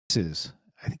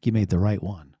I think you made the right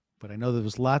one. But I know there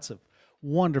was lots of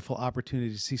wonderful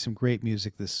opportunity to see some great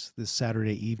music this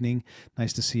Saturday evening.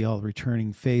 Nice to see all the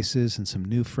returning faces and some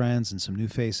new friends and some new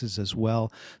faces as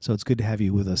well. So it's good to have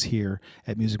you with us here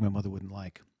at Music My Mother Wouldn't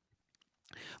Like.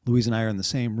 Louise and I are in the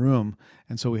same room,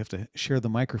 and so we have to share the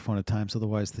microphone at times,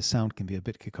 otherwise the sound can be a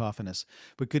bit cacophonous.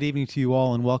 But good evening to you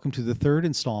all, and welcome to the third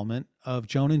installment of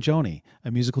Joan and Joni,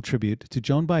 a musical tribute to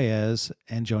Joan Baez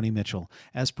and Joni Mitchell,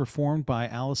 as performed by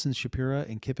Allison, Shapira,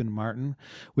 and Kipyn Martin.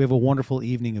 We have a wonderful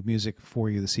evening of music for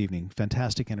you this evening.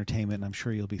 Fantastic entertainment, and I'm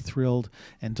sure you'll be thrilled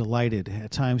and delighted.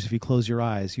 At times, if you close your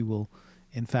eyes, you will,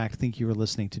 in fact, think you are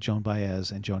listening to Joan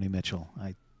Baez and Joni Mitchell.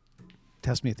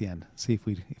 Test me at the end, see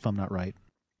if I'm not right.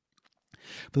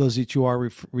 For those that you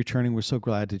are returning, we're so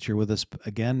glad that you're with us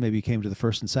again. Maybe you came to the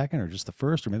first and second, or just the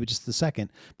first, or maybe just the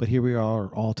second, but here we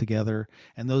are all together.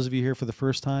 And those of you here for the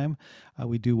first time,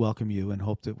 we do welcome you and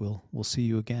hope that we'll see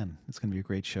you again. It's going to be a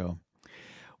great show.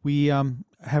 We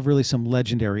have really some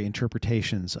legendary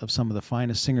interpretations of some of the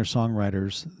finest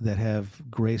singer-songwriters that have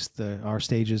graced our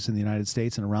stages in the United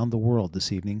States and around the world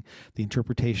this evening. The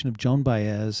interpretation of Joan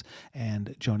Baez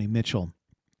and Joni Mitchell.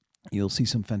 You'll see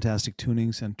some fantastic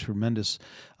tunings and tremendous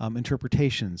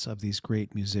interpretations of these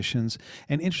great musicians.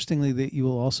 And interestingly, that you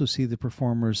will also see the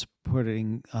performers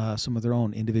putting some of their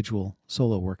own individual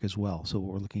solo work as well. So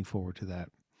we're looking forward to that.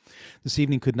 This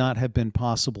evening could not have been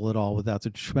possible at all without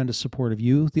the tremendous support of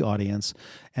you, the audience,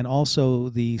 and also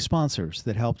the sponsors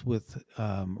that helped with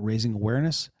raising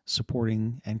awareness,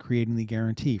 supporting, and creating the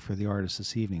guarantee for the artists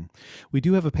this evening. We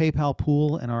do have a PayPal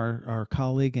pool, and our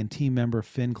colleague and team member,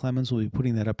 Finn Clemens, will be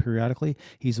putting that up periodically.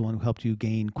 He's the one who helped you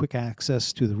gain quick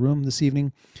access to the room this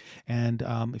evening. And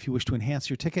if you wish to enhance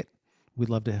your ticket, we'd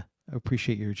love to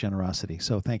appreciate your generosity.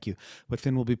 So thank you. But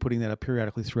Finn will be putting that up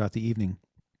periodically throughout the evening.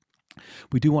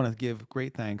 We do want to give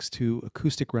great thanks to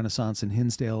Acoustic Renaissance in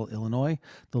Hinsdale, Illinois,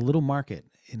 the Little Market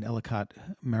in Ellicott,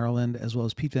 Maryland, as well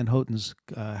as Pete Van Houten's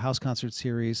house concert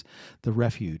series, The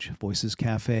Refuge, Voices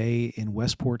Cafe in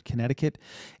Westport, Connecticut,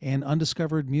 and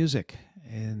Undiscovered Music.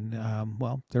 And,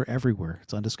 well, they're everywhere.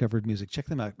 It's Undiscovered Music. Check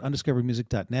them out,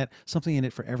 undiscoveredmusic.net. Something in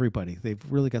it for everybody. They've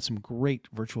really got some great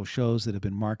virtual shows that have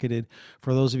been marketed.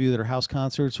 For those of you that are house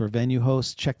concerts or venue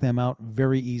hosts, check them out.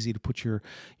 Very easy to put your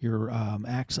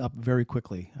acts up very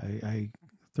quickly. I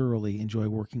thoroughly enjoy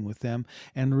working with them.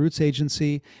 And the Roots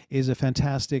Agency is a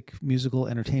fantastic musical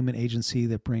entertainment agency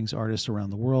that brings artists around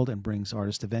the world and brings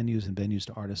artists to venues and venues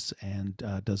to artists and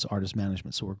does artist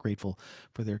management. So we're grateful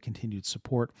for their continued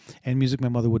support. And Music My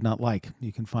Mother Would Not Like.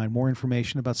 You can find more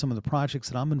information about some of the projects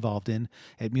that I'm involved in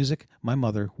at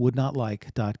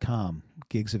musicmymotherwouldnotlike.com.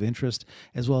 Gigs of interest,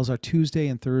 as well as our Tuesday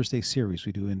and Thursday series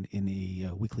we do in the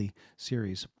weekly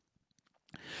series.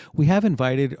 We have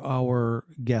invited our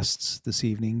guests this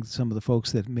evening, some of the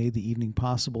folks that made the evening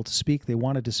possible to speak. They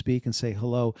wanted to speak and say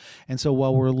hello. And so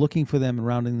while we're looking for them and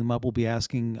rounding them up, we'll be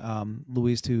asking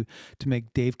Louise to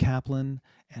make Dave Kaplan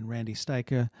and Randy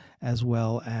Steica, as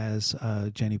well as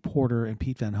Jenny Porter and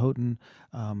Pete Van Houten,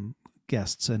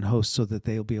 guests and hosts so that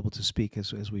they'll be able to speak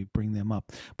as we bring them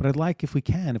up. But I'd like, if we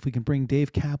can bring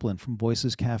Dave Kaplan from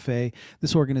Voices Cafe.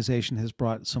 This organization has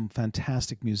brought some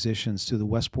fantastic musicians to the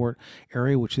Westport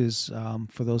area, which is,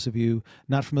 for those of you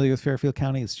not familiar with Fairfield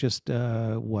County, it's just,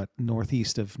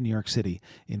 northeast of New York City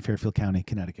in Fairfield County,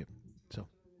 Connecticut. So.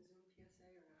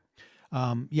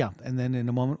 Yeah, and then in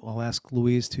a moment, I'll ask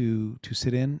Louise to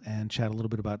sit in and chat a little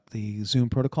bit about the Zoom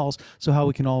protocols, so how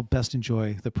we can all best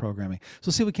enjoy the programming. So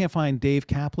see if we can't find Dave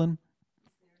Kaplan.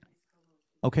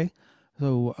 Okay,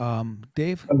 so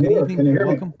Dave, good evening. Can you hear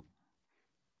Welcome. Me?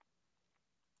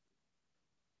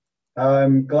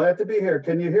 I'm glad to be here.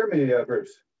 Can you hear me,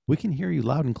 Bruce? We can hear you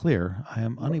loud and clear. I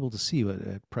am unable to see you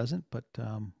at present, but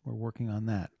we're working on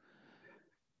that.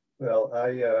 Well,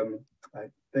 I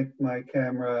think my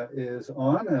camera is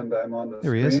on, and I'm on the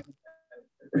there screen.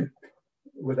 He is.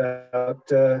 Without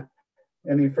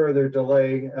any further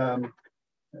delay,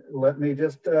 let me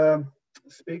just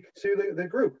speak to the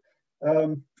group.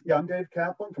 Yeah, I'm Dave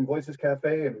Kaplan from Voices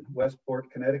Cafe in Westport,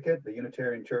 Connecticut, the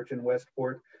Unitarian Church in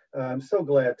Westport. I'm so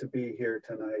glad to be here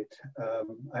tonight.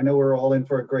 I know we're all in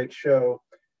for a great show,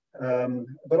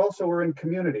 but also we're in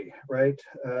community, right?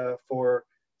 For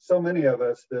so many of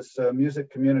us, this music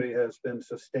community has been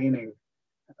sustaining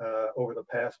over the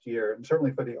past year, and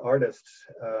certainly for the artists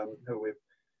who we've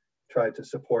tried to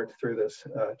support through this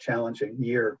challenging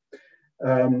year.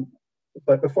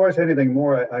 But before I say anything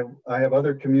more, I have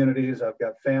other communities. I've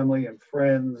got family and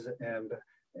friends and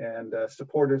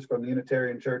supporters from the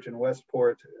Unitarian Church in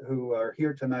Westport who are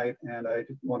here tonight, and I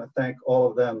want to thank all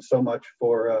of them so much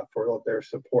for all of their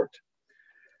support.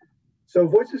 So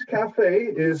Voices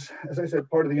Cafe is, as I said,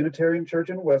 part of the Unitarian Church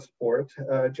in Westport.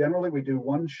 Generally, we do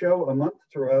one show a month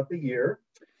throughout the year.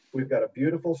 We've got a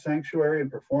beautiful sanctuary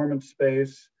and performance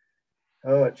space.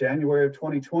 January of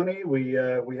 2020, we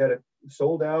had it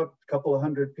sold out, a couple of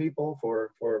hundred people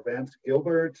for Vance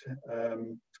Gilbert.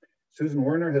 Susan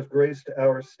Werner has graced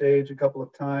our stage a couple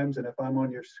of times, and if I'm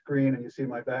on your screen and you see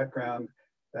my background,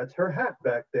 that's her hat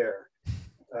back there,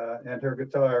 and her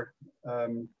guitar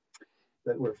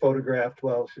that were photographed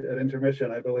while at intermission,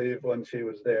 I believe, when she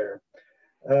was there.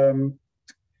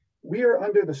 We are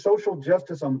under the social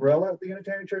justice umbrella at the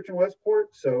Unitarian Church in Westport,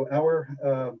 so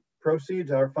our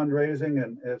proceeds, our fundraising,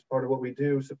 and as part of what we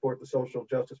do, support the social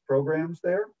justice programs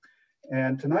there.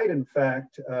 And tonight, in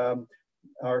fact,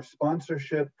 our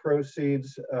sponsorship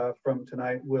proceeds from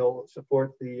tonight will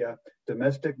support the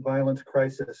Domestic Violence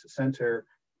Crisis Center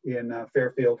in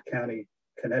Fairfield County,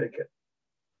 Connecticut.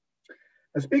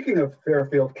 And speaking of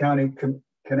Fairfield County,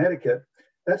 Connecticut,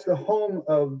 that's the home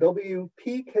of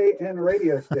WPKN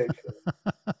radio station,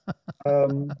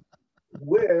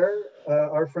 where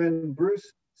our friend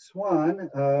Bruce Swan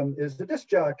is the disc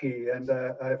jockey. And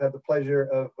I've had the pleasure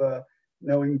of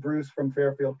knowing Bruce from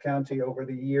Fairfield County over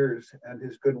the years and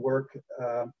his good work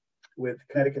with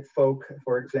Connecticut folk,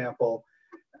 for example.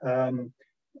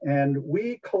 And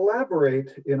we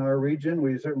collaborate in our region.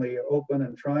 We certainly open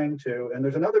and trying to. And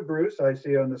there's another Bruce I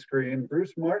see on the screen,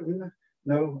 Bruce Martin,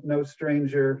 no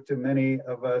stranger to many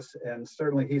of us. And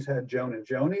certainly he's had Joan and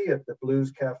Joni at the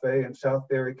Blues Cafe in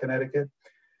Southbury, Connecticut.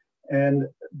 And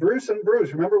Bruce,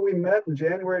 remember we met in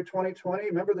January 2020?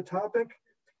 Remember the topic?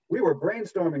 We were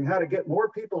brainstorming how to get more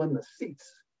people in the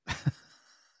seats.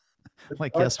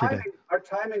 Like yesterday. Our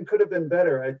timing could have been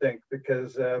better, I think,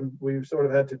 because we sort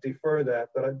of had to defer that.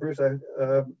 But Bruce,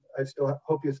 I still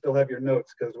hope you still have your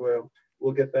notes, because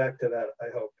we'll get back to that, I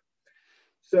hope.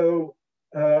 So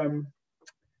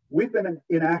we've been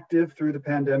inactive through the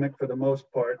pandemic for the most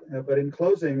part. But in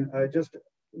closing, I just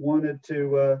wanted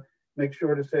to make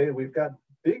sure to say we've got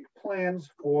big plans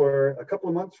for a couple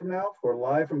of months from now for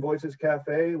Live from Voices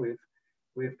Cafe.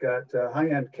 We've got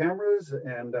high-end cameras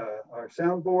and our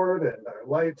soundboard and our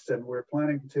lights, and we're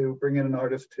planning to bring in an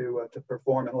artist to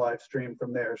perform and live stream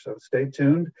from there. So stay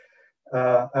tuned.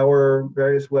 Our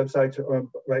various websites are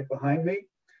right behind me.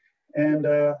 And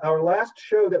our last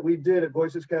show that we did at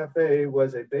Voices Cafe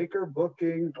was a Baker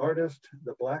booking artist,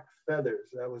 The Black Feathers.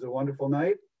 That was a wonderful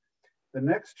night. The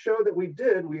next show that we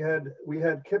did, we had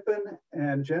Kipyn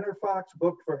and Jenner Fox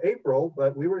booked for April,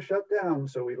 but we were shut down.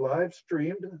 So we live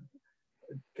streamed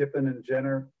Kipyn and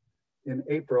Jenner in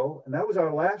April. And that was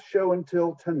our last show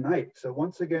until tonight. So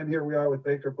once again, here we are with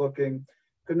Baker Booking.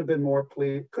 Couldn't be more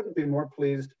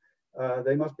pleased.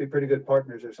 They must be pretty good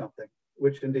partners or something,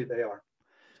 which indeed they are.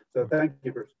 So thank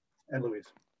you, Bruce and Louise.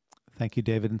 Thank you,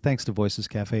 David. And thanks to Voices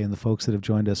Cafe and the folks that have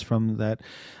joined us from that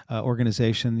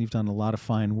organization. You've done a lot of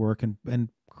fine work and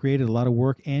created a lot of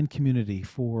work and community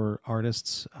for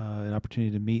artists, an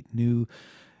opportunity to meet new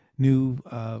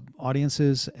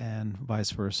audiences and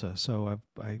vice versa. So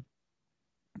I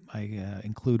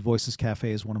include Voices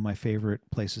Cafe as one of my favorite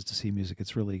places to see music.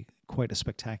 It's really quite a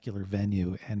spectacular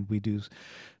venue, and we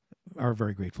are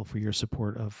very grateful for your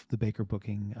support of the Baker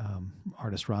Booking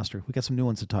artist roster. We got some new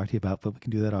ones to talk to you about, but we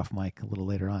can do that off mic a little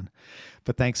later on.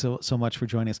 But thanks so much for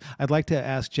joining us. I'd like to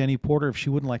ask Jenny Porter if she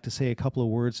wouldn't like to say a couple of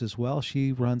words as well.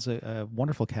 She runs a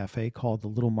wonderful cafe called the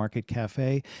Little Market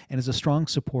Cafe and is a strong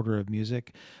supporter of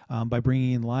music by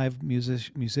bringing in live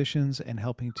musicians and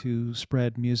helping to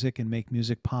spread music and make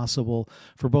music possible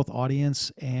for both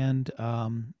audience and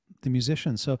the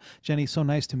musicians. So Jenny, so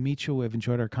nice to meet you. We've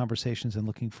enjoyed our conversations and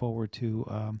looking forward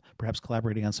to perhaps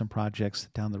collaborating on some projects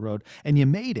down the road. And you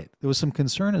made it. There was some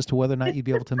concern as to whether or not you'd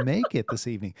be able to make it this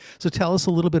evening. So tell us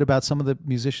a little bit about some of the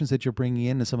musicians that you're bringing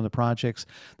in and some of the projects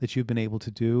that you've been able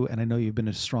to do. And I know you've been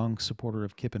a strong supporter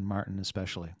of Kipyn Martin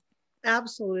especially.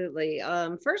 Absolutely.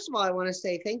 First of all, I want to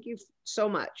say thank you so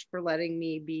much for letting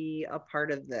me be a part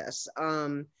of this.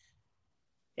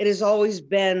 It has always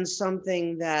been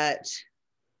something that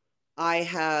I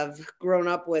have grown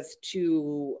up with,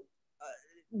 to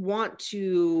want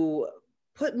to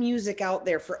put music out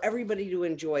there for everybody to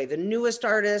enjoy. The newest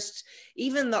artists,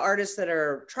 even the artists that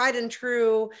are tried and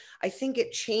true. I think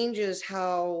it changes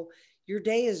how your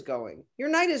day is going, your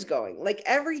night is going. Like,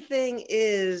 everything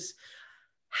is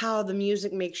how the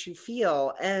music makes you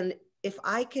feel. And if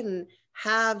I can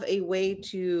have a way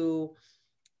to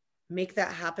make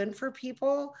that happen for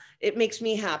people, it makes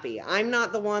me happy. I'm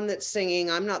not the one that's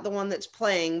singing, I'm not the one that's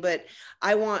playing, but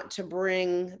I want to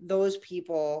bring those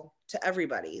people to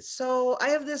everybody. So I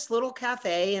have this little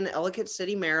cafe in Ellicott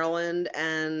City, Maryland,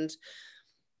 and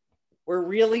We're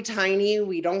really tiny.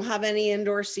 We don't have any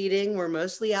indoor seating. We're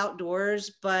mostly outdoors,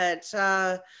 but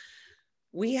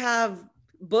we have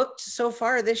booked so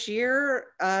far this year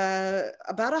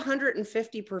about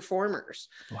 150 performers.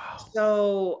 Wow.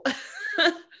 So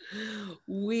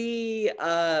we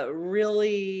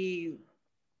really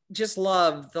just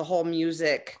love the whole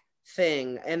music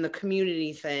thing and the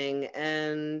community thing.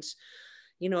 And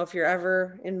you know, if you're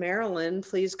ever in Maryland,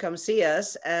 please come see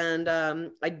us. And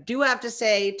I do have to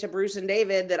say to Bruce and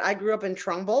David that I grew up in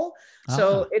Trumbull.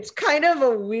 So it's kind of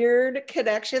a weird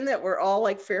connection that we're all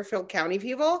like Fairfield County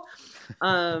people.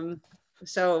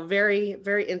 So very,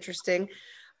 very interesting.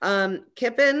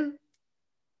 Kipyn,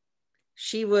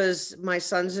 she was my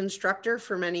son's instructor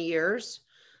for many years,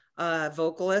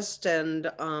 vocalist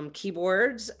and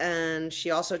keyboards. And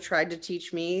she also tried to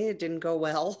teach me. It didn't go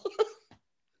well.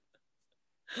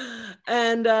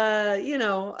 And you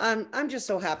know, I'm just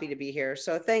so happy to be here.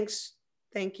 So thanks.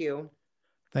 Thank you.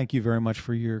 Thank you very much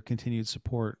for your continued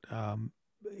support.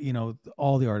 You know,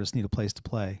 all the artists need a place to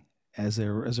play. As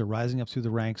they're rising up through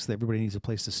the ranks, everybody needs a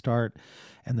place to start,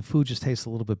 and the food just tastes a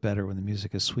little bit better when the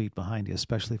music is sweet behind you,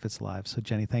 especially if it's live. So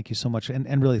Jenny, thank you so much,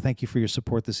 and really thank you for your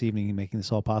support this evening and making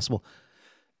this all possible.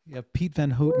 Yeah, Pete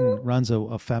Van Houten runs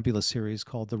a fabulous series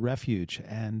called The Refuge,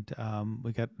 and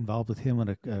we got involved with him on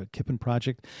a Kipyn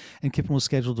project, and Kipyn was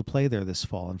scheduled to play there this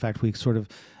fall. In fact, we sort of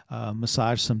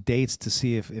massaged some dates to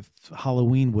see if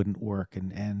Halloween wouldn't work,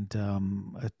 and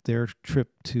their trip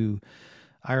to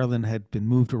Ireland had been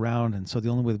moved around, and so the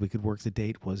only way that we could work the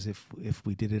date was if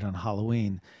we did it on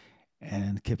Halloween.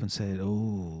 And Kipyn said,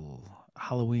 "Oh,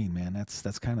 Halloween, man,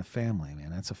 that's kind of family,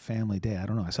 man. That's a family day. I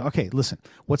don't know." I said, "Okay, listen.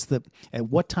 At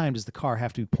what time does the car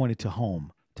have to be pointed to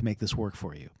home to make this work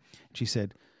for you?" She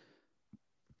said,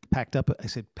 "Packed up." I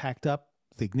said, "Packed up,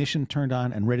 the ignition turned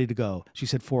on, and ready to go." She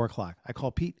said, 4:00. I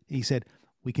called Pete. He said,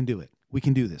 "We can do it. We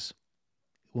can do this.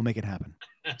 We'll make it happen."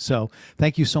 So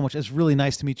thank you so much. It's really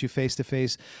nice to meet you face to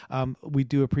face. We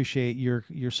do appreciate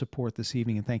your support this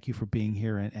evening, and thank you for being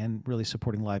here and really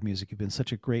supporting live music. You've been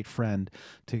such a great friend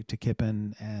to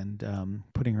Kipyn and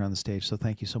putting her on the stage. So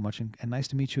thank you so much, and nice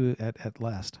to meet you at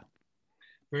last.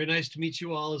 Very nice to meet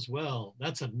you all as well.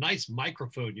 That's a nice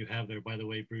microphone you have there, by the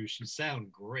way, Bruce. You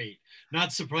sound great.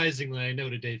 Not surprisingly, I know,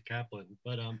 to Dave Kaplan.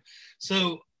 But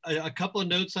so a couple of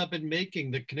notes I've been making.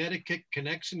 The Connecticut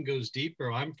connection goes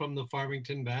deeper. I'm from the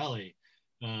Farmington Valley.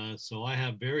 So I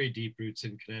have very deep roots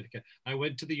in Connecticut. I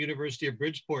went to the University of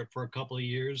Bridgeport for a couple of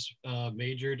years,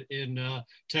 majored in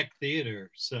tech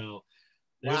theater. So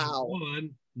there's one.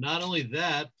 Not only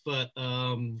that, but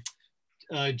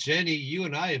Jenny, you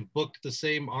and I have booked the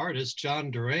same artist, John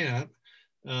Durant.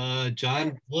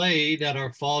 John played at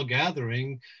our fall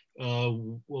gathering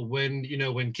when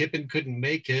Kipyn couldn't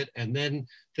make it, and then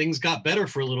things got better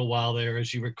for a little while there.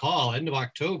 As you recall, end of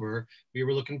October, we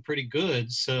were looking pretty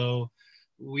good. So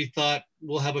we thought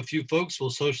we'll have a few folks,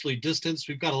 we'll socially distance.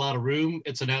 We've got a lot of room.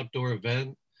 It's an outdoor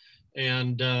event.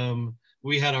 And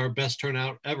we had our best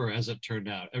turnout ever, as it turned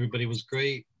out. Everybody was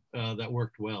great. That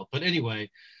worked well. But anyway,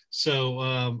 so,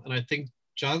 and I think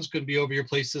John's going to be over your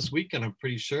place this weekend, I'm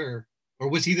pretty sure. Or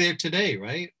was he there today,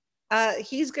 right?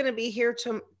 He's going to be here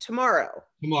tomorrow.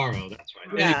 Tomorrow, that's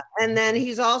right. Yeah, and then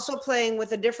he's also playing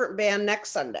with a different band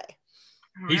next Sunday.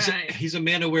 He's a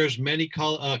man who wears many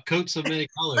coats of many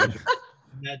colors.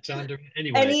 That John Durant,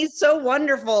 anyway. And he's so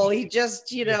wonderful. He just,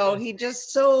 he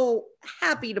just so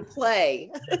happy to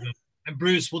play. And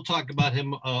Bruce, we'll talk about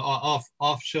him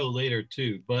off show later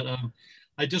too. But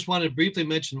I just wanted to briefly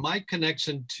mention my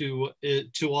connection to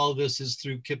all this is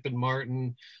through Kipyn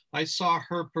Martin. I saw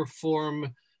her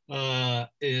perform.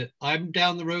 I'm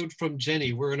down the road from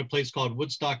Jenny. We're in a place called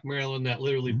Woodstock, Maryland, that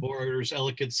literally borders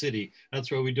Ellicott City. That's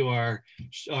where we do our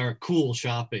cool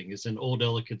shopping, is in Old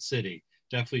Ellicott City.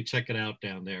 Definitely check it out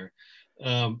down there.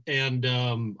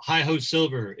 Hi Ho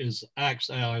Silver is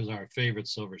actually our favorite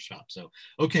silver shop. So,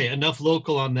 okay, enough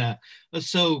local on that.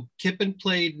 So Kipyn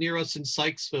played near us in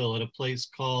Sykesville at a place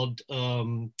called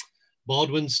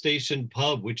Baldwin Station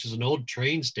Pub, which is an old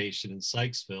train station in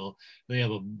Sykesville. They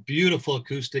have a beautiful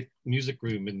acoustic music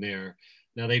room in there.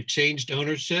 Now they've changed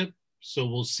ownership, so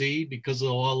we'll see because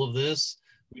of all of this.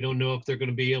 We don't know if they're going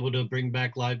to be able to bring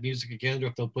back live music again or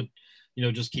if they'll put,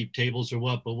 just keep tables or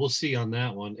what, but we'll see on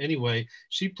that one. Anyway,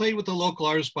 she played with a local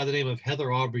artist by the name of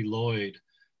Heather Aubrey Lloyd.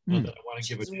 That I want to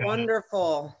give a shout out.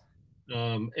 Wonderful.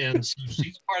 And so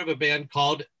she's part of a band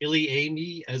called Illy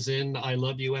Amy, as in I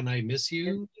love you and I miss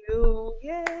you.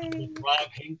 Yay. Rob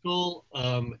Hinkle.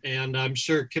 And I'm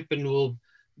sure Kipyn will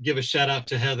give a shout out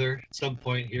to Heather at some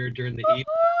point here during the evening.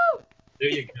 There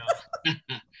you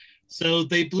go. So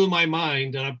they blew my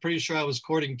mind, and I'm pretty sure I was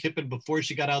courting Kipyn before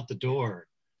she got out the door.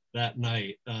 that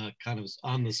night, kind of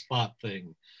on the spot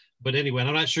thing. But anyway,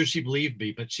 I'm not sure she believed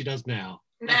me, but she does now.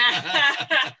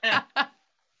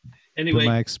 Anyway,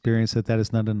 from my experience, that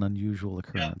is not an unusual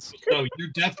occurrence. Yeah,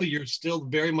 so you're still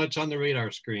very much on the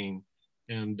radar screen.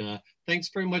 And thanks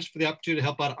very much for the opportunity to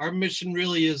help out. Our mission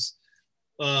really is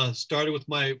started with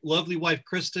my lovely wife,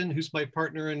 Kristen, who's my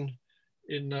partner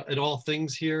in all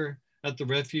things here at the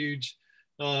refuge,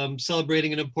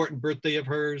 celebrating an important birthday of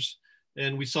hers.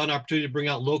 And we saw an opportunity to bring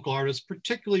out local artists,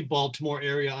 particularly Baltimore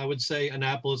area, I would say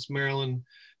Annapolis, Maryland,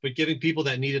 but giving people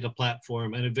that needed a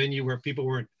platform and a venue where people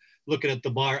weren't looking at the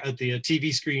bar, at the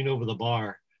TV screen over the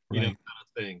bar, you know, kind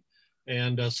of thing.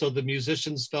 And so the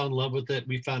musicians fell in love with it.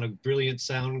 We found a brilliant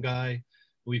sound guy.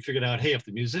 We figured out, hey, if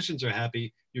the musicians are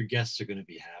happy, your guests are going to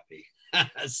be happy.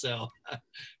 So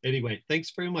anyway,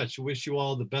 thanks very much. I wish you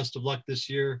all the best of luck this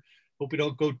year. Hope we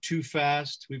don't go too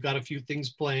fast. We've got a few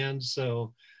things planned.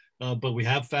 So, but we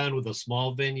have found with a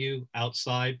small venue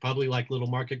outside, probably like Little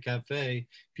Market Cafe,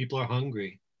 people are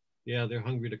hungry. Yeah, they're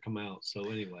hungry to come out. So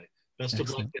anyway, best of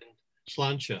luck in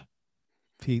Slancha.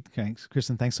 Pete, thanks.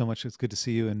 Kristen, thanks so much. It's good to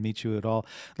see you and meet you at all.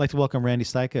 I'd like to welcome Randy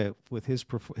Styka with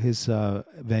his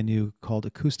venue called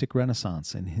Acoustic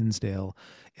Renaissance in Hinsdale,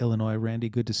 Illinois. Randy,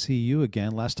 good to see you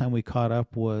again. Last time we caught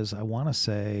up was, I want to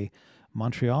say,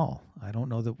 Montreal. I don't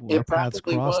know that our paths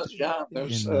crossed in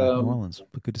New Orleans,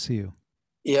 but good to see you.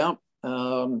 Yeah.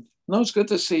 No, it's good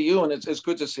to see you, and it's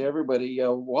good to see everybody.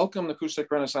 Welcome to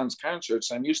Acoustic Renaissance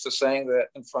Concerts. I'm used to saying that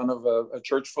in front of a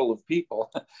church full of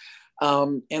people.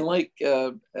 And like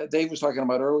Dave was talking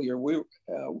about earlier, we're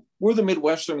the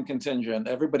Midwestern contingent.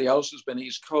 Everybody else has been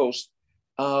East Coast,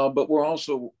 but we're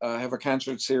also have a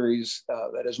concert series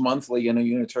that is monthly in a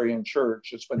Unitarian church.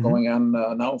 It's been going on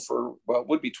now for, well, it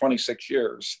would be 26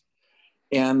 years.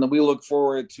 And we look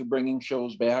forward to bringing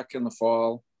shows back in the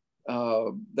fall.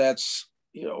 That's,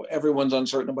 you know, everyone's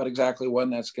uncertain about exactly when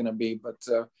that's going to be, but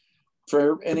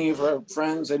for any of our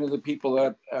friends, any of the people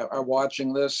that are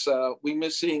watching this, we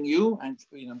miss seeing you.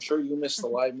 I'm sure you miss the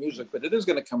live music, but it is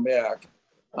going to come back.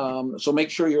 So make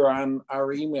sure you're on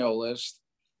our email list.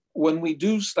 When we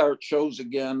do start shows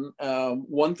again,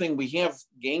 one thing we have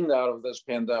gained out of this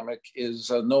pandemic is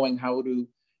knowing how to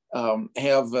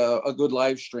have a good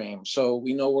live stream. So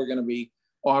we know we're going to be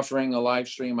offering a live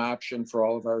stream option for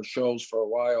all of our shows for a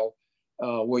while.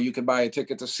 Where you can buy a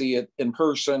ticket to see it in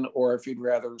person, or if you'd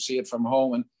rather see it from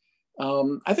home.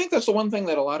 And I think that's the one thing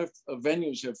that a lot of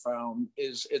venues have found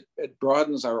is it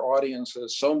broadens our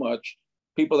audiences so much.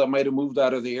 People that might have moved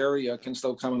out of the area can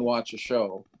still come and watch a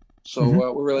show. So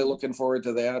we're really looking forward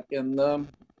to that. And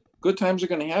good times are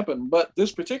going to happen. But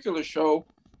this particular show,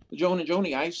 Joan and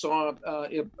Joni, I saw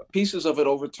pieces of it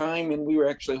over time, and we were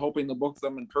actually hoping to book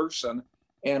them in person.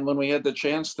 And when we had the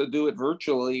chance to do it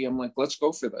virtually, I'm like, let's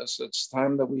go for this. It's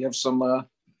time that we have some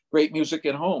great music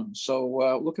at home.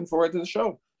 So looking forward to the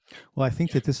show. Well, I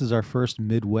think that this is our first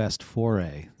Midwest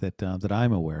foray that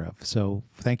I'm aware of. So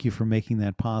thank you for making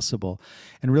that possible.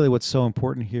 And really what's so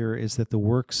important here is that the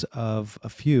works of a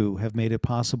few have made it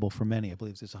possible for many. I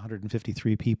believe there's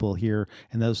 153 people here,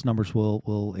 and those numbers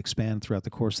will expand throughout the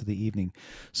course of the evening.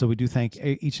 So we do thank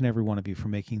each and every one of you for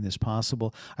making this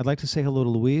possible. I'd like to say hello to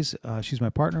Louise. She's my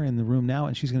partner in the room now,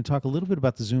 and she's going to talk a little bit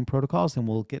about the Zoom protocols, and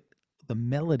we'll get the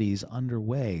melodies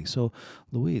underway. So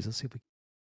Louise, let's see if we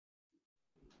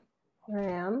Here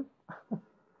I am,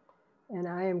 and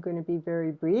I am going to be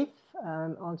very brief.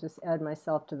 I'll just add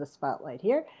myself to the spotlight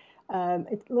here.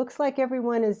 It looks like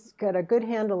everyone has got a good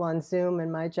handle on Zoom, and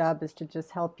my job is to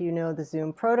just help you know the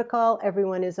Zoom protocol.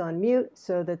 Everyone is on mute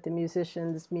so that the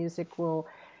musicians' music will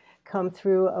come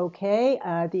through okay.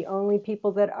 The only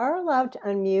people that are allowed to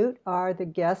unmute are the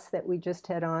guests that we just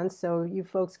had on, so you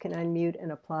folks can unmute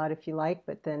and applaud if you like,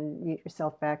 but then mute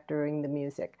yourself back during the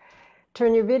music.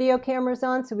 Turn your video cameras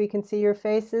on so we can see your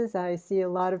faces. I see a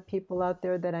lot of people out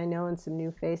there that I know and some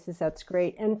new faces. That's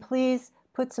great. And please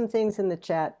put some things in the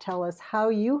chat. Tell us how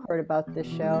you heard about this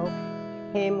show.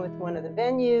 You came with one of the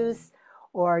venues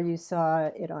or you saw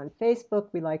it on Facebook.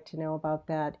 We'd like to know about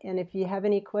that. And if you have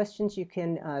any questions, you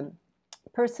can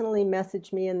personally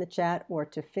message me in the chat or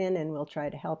to Finn, and we'll try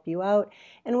to help you out.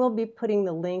 And we'll be putting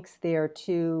the links there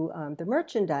to the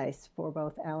merchandise for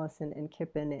both Allison and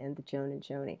Kipyn and the Joan and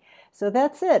Joni. So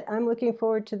that's it. I'm looking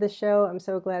forward to the show. I'm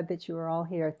so glad that you are all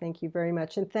here. Thank you very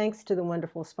much. And thanks to the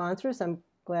wonderful sponsors. I'm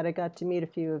glad I got to meet a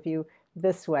few of you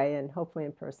this way and hopefully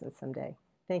in person someday.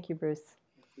 Thank you, Bruce.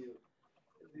 Thank you.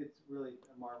 It's really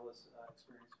a marvelous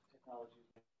experience with technology.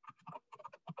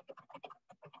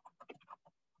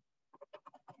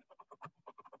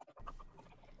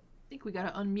 I think we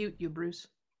got to unmute you, Bruce.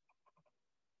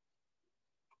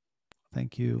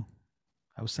 Thank you.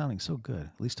 I was sounding so good,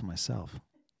 at least to myself.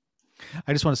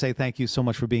 I just want to say thank you so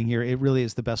much for being here. It really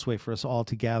is the best way for us all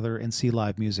to gather and see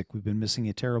live music. We've been missing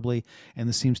it terribly, and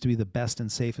this seems to be the best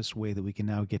and safest way that we can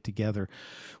now get together.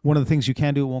 One of the things you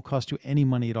can do, it won't cost you any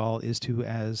money at all, is to,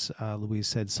 as Louise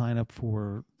said, sign up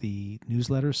for the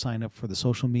newsletter, sign up for the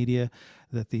social media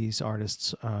that these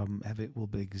artists will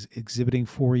be exhibiting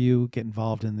for you, get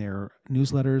involved in their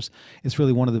newsletters. It's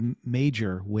really one of the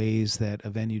major ways that a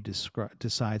venue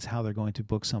decides how they're going to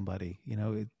book somebody. You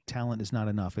know, talent is not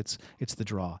enough. It's the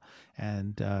draw.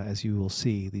 And as you will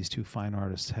see, these two fine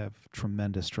artists have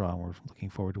tremendous draw, and we're looking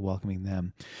forward to welcoming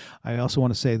them. I also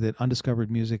want to say that undiscovered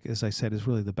music, as I said, is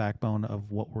really the backbone of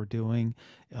what we're doing.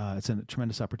 It's a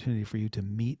tremendous opportunity for you to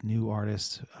meet new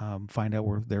artists, find out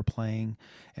where they're playing,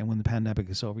 and when the pandemic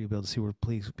is over, you'll be able to see where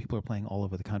people are playing all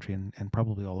over the country and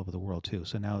probably all over the world too.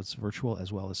 So now it's virtual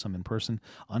as well as some in person.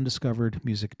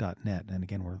 Undiscoveredmusic.net, and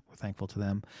again, we're thankful to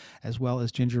them, as well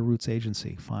as Ginger Roots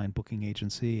Agency, fine booking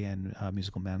agency and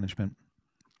musical management.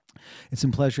 It's a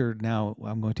pleasure. Now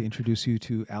I'm going to introduce you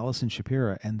to Allison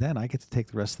Shapira, and then I get to take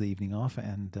the rest of the evening off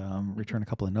and return a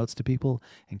couple of notes to people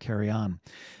and carry on.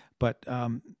 But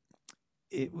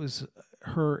it was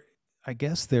her, I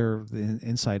guess, the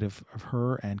insight of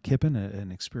her and Kipyn,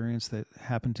 an experience that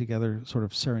happened together sort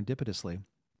of serendipitously.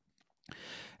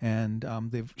 And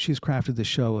she's crafted the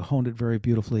show, honed it very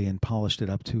beautifully, and polished it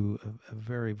up to a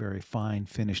very, very fine,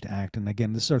 finished act. And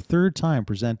again, this is our third time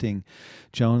presenting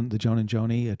the Joan and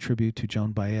Joni, a tribute to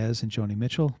Joan Baez and Joni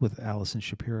Mitchell with Allison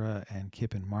Shapira and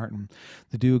Kipyn Martin.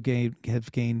 The duo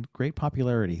have gained great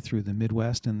popularity through the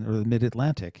Midwest or the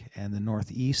Mid-Atlantic and the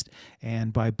Northeast.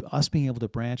 And by us being able to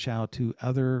branch out to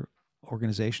other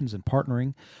organizations and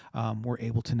partnering, we're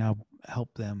able to now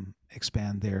help them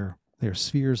expand their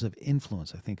spheres of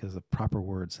influence, I think, is the proper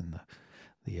words in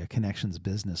the connections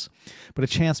business. But a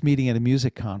chance meeting at a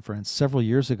music conference several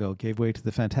years ago gave way to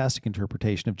the fantastic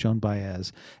interpretation of Joan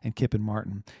Baez and Kipyn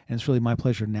Martin. And it's really my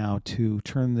pleasure now to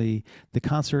turn the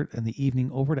concert and the evening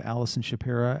over to Allison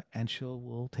Shapira, and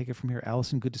we'll take it from here.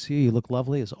 Allison, good to see you. You look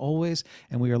lovely as always,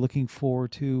 and we are looking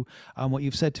forward to what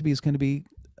you've said to me is going to be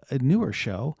a newer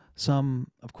show.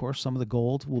 Of course, some of the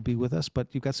gold will be with us, but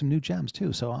you've got some new gems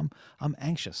too. So I'm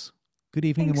anxious. Good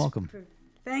evening and welcome.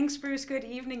 Thanks, Bruce. Good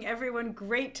evening, everyone.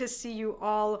 Great to see you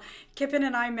all. Kipyn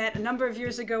and I met a number of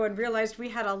years ago and realized we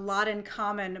had a lot in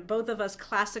common. Both of us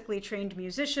classically trained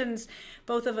musicians,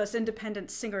 both of us independent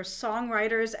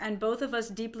singer-songwriters, and both of us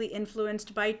deeply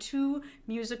influenced by two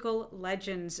musical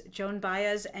legends, Joan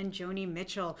Baez and Joni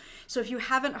Mitchell. So if you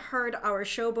haven't heard our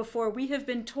show before, we have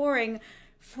been touring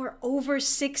for over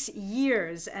 6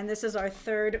 years, and this is our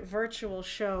third virtual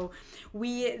show.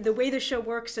 The way the show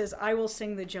works is I will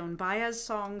sing the Joan Baez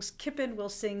songs, Kipyn will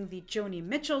sing the Joni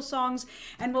Mitchell songs,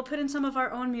 and we'll put in some of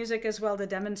our own music as well to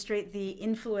demonstrate the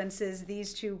influences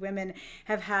these two women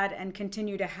have had and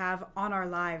continue to have on our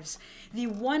lives. The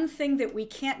one thing that we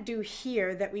can't do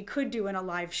here that we could do in a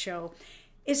live show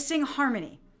is sing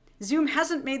harmony. Zoom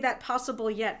hasn't made that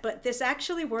possible yet, but this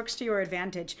actually works to your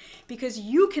advantage because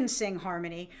you can sing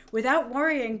harmony without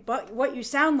worrying about what you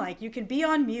sound like. You can be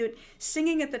on mute,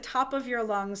 singing at the top of your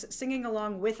lungs, singing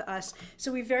along with us.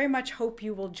 So we very much hope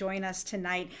you will join us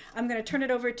tonight. I'm going to turn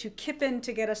it over to Kipyn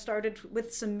to get us started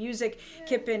with some music.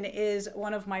 Kipyn is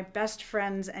one of my best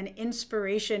friends, an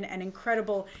inspiration, an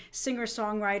incredible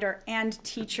singer-songwriter and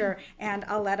teacher, and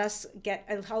I'll let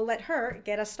her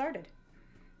get us started.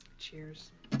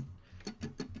 Cheers.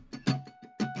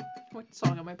 What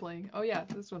song am I playing? Oh yeah,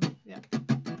 this one. Yeah.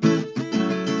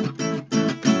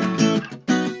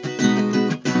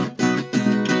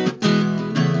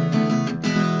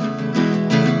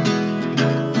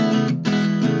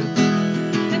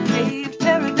 They paved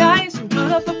paradise and put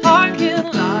up a parking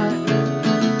lot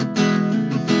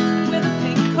with a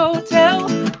pink hotel,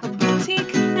 a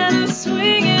boutique, and a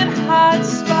swinging hot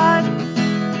spot.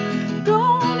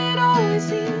 Don't it always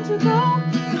seem to go,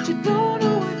 but you don't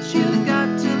know what you've got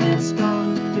till it's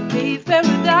gone. They paved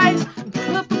paradise and put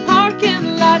up a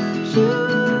parking lot.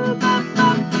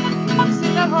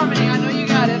 Sing that harmony, I know you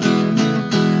got it.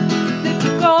 They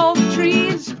took all the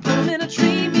trees, put them in a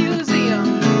tree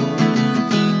museum,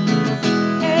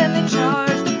 and they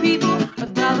charged the people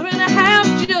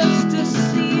 $1.50 just to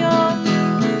see them.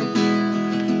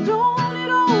 Don't it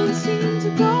always seem to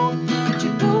go, but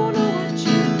you don't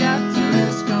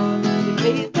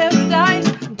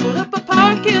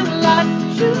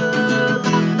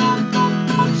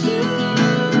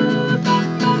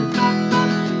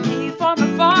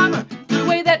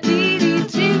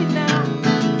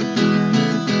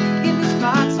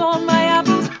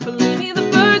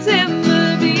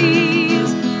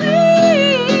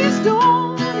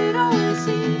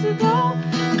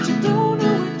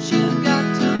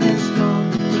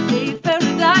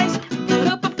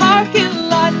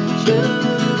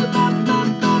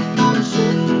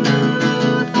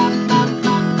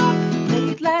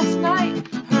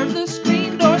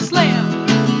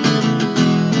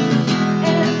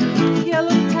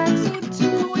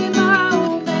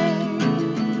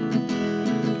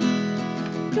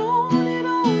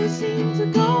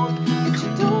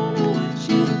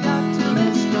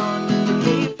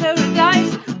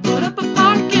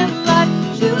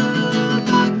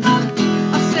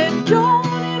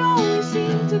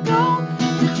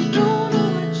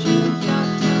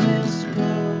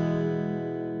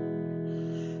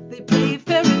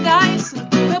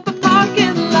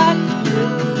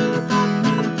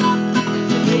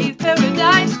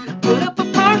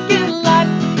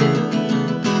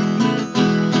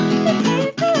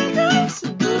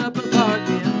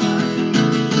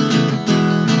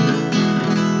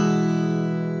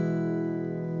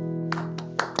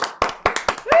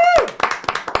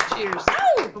Cheers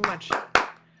so much.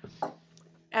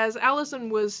 As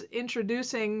Allison was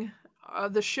introducing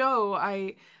the show,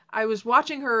 I was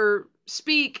watching her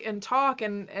speak and talk,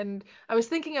 and I was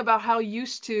thinking about how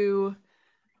used to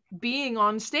being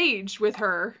on stage with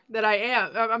her that I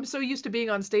am. I'm so used to being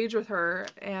on stage with her,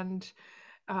 and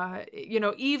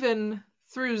even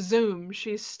through Zoom,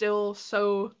 she's still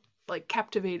so like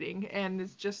captivating, and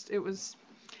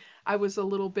I was a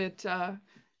little bit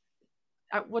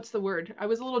what's the word? I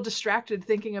was a little distracted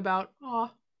thinking about,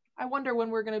 I wonder when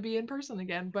we're going to be in person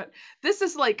again. But this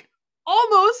is like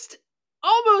almost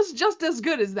just as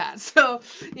good as that. So,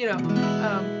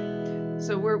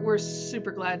 so we're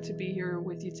super glad to be here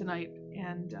with you tonight.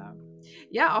 And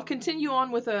I'll continue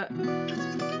on with a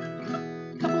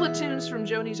couple of tunes from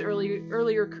Joni's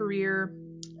earlier career.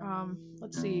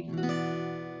 Let's see.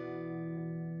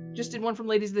 Just did one from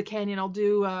Ladies of the Canyon. I'll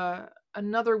do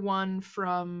another one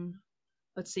from,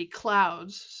 let's see,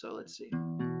 Clouds. So let's see.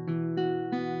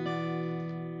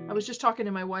 I was just talking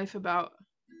to my wife about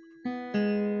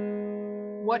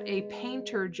what a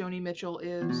painter Joni Mitchell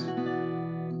is.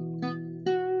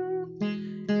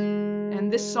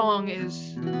 And this song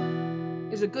is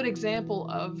a good example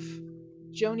of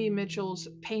Joni Mitchell's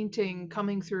painting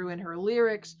coming through in her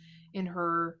lyrics, in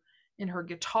her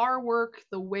guitar work,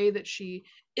 the way that she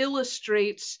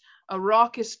illustrates a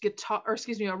raucous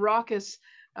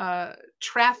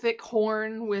traffic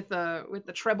horn with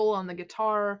the treble on the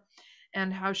guitar,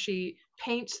 and how she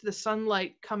paints the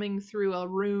sunlight coming through a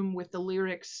room with the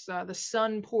lyrics, the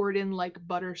sun poured in like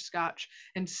butterscotch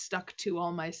and stuck to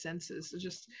all my senses.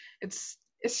 It's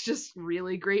just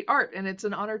really great art, and it's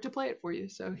an honor to play it for you.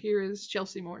 So here is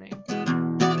Chelsea Morning.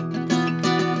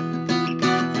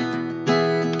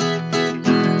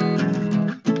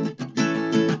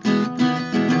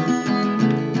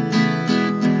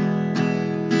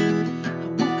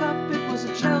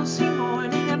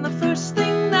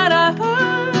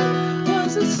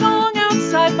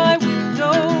 My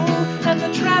window, and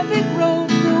the traffic wrote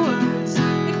the words.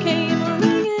 It came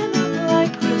ringing up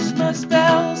like Christmas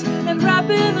bells, and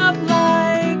wrapping up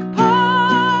like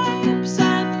pipes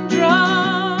and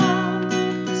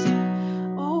drums.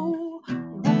 Oh,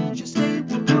 won't you stay?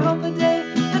 We'll put on the day,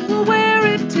 and we'll wear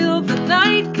it till the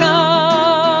night comes.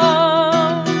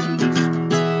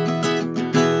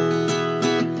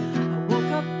 I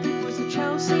woke up, it was a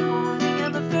Chelsea morning,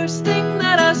 and the first thing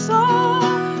that I saw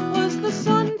was the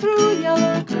sun through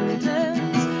yellow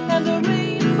curtains, and a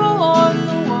rainbow on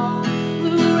the wall,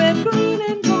 blue, red, green,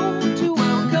 and gold to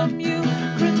welcome you,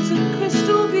 crimson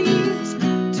crystal beads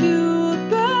to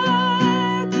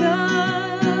beckon.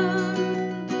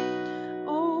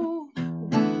 Oh,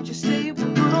 won't you stay?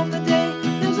 We'll put on the day.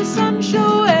 There's a sun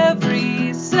show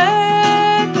every second.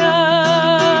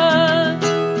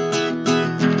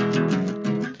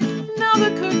 Now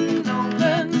the curtain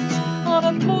opens on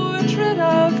a portrait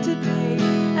of today,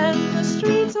 and the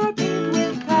streets are paved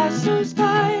with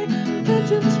passers-by,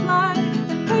 pigeons fly,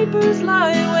 and papers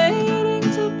lie waiting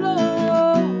to blow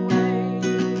away.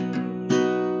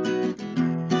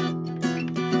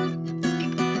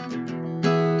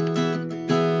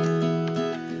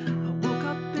 I woke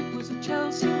up, it was a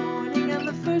Chelsea morning, and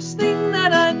the first thing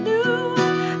that I knew,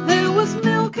 there was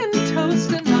milk and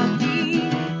toast and honey,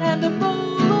 and a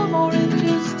bowl of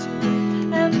oranges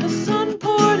too, and the sun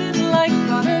poured in like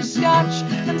butterscotch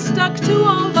and stuck to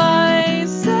all my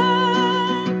senses.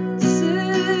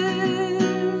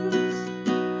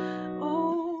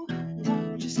 Oh,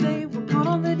 won't you stay? We'll put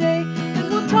on the day, and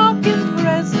we'll talk in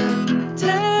present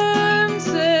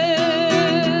tenses.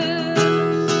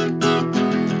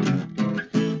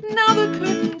 Now the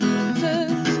curtain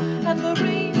closes and the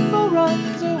rainbow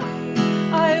runs away.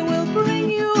 I will bring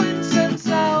you incense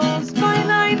owls by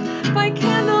night, by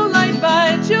candlelight,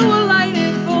 by jewel light,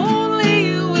 if only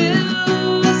you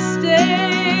will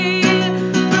stay.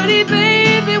 Pretty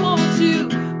baby, won't you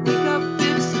wake up?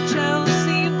 It's a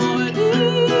Chelsea morning.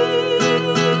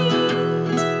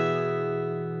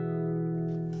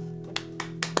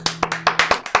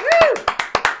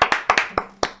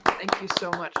 Thank you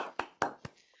so much.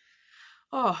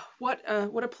 Oh, what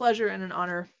a pleasure and an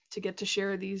honor to get to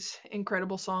share these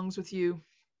incredible songs with you.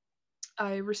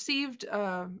 I received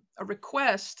a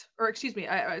request, or excuse me,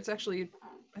 it's actually,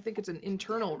 I think it's an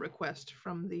internal request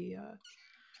from the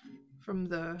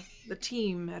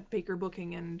team at Baker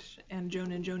Booking and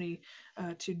Joan and Joni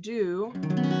to do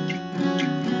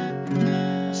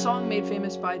a song made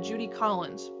famous by Judy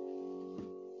Collins.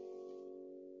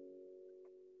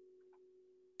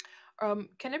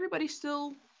 Can everybody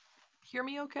still hear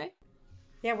me okay?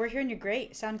 Yeah, we're hearing you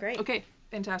great. Sound great. Okay,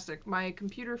 fantastic. My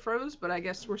computer froze, but I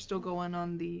guess we're still going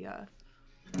on the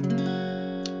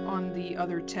the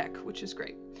other tech, which is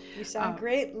great. You sound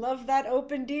great. Love that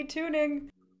open D tuning.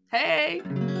 Hey,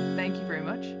 thank you very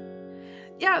much.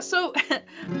 Yeah, so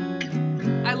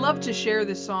I love to share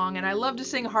this song, and I love to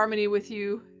sing harmony with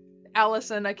you,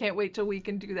 Allison. I can't wait till we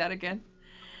can do that again.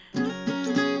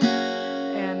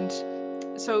 And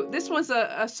so this was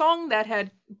a song that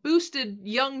had boosted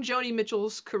young Joni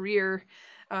Mitchell's career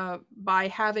by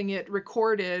having it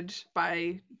recorded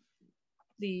by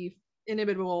the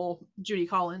inimitable Judy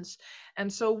Collins.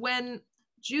 And so when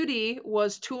Judy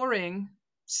was touring,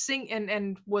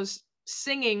 and was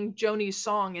singing Joni's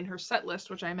song in her set list,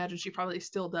 which I imagine she probably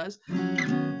still does,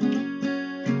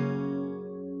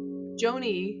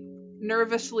 Joni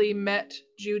nervously met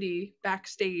Judy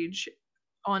backstage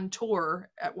on tour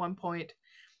at one point,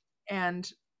 and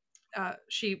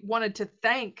she wanted to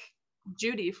thank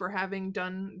Judy for having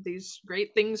done these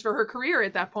great things for her career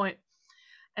at that point.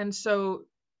 And so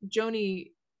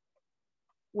Joni,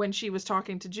 when she was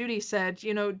talking to Judy, said,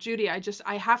 you know, Judy,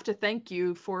 I have to thank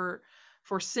you for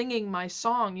singing my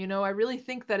song. You know, I really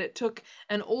think that it took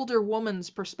an older woman's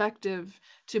perspective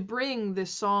to bring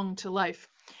this song to life.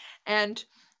 And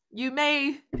you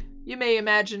may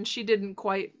imagine she didn't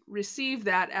quite receive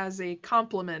that as a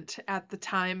compliment at the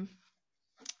time.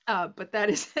 But that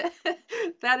is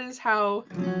that is how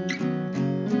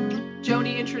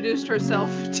Joni introduced herself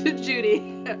to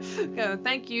Judy.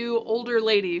 Thank you, older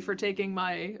lady, for taking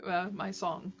my my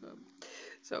song.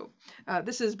 So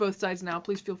this is Both Sides Now.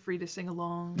 Please feel free to sing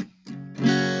along.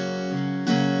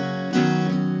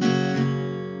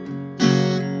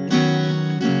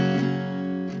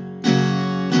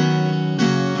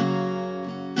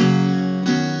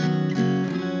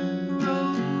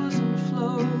 Rows and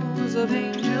flows of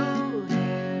angel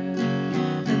hair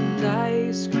and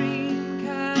ice cream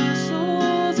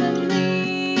castles in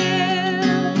the air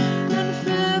and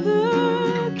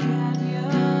feather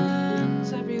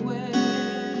canyons everywhere.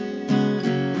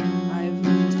 I've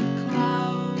looked at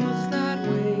clouds that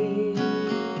way,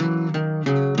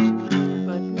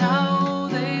 but now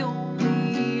they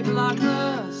only block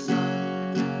the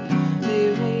sun.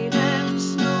 They rain and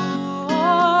snow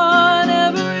on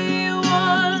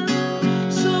everyone.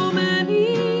 So many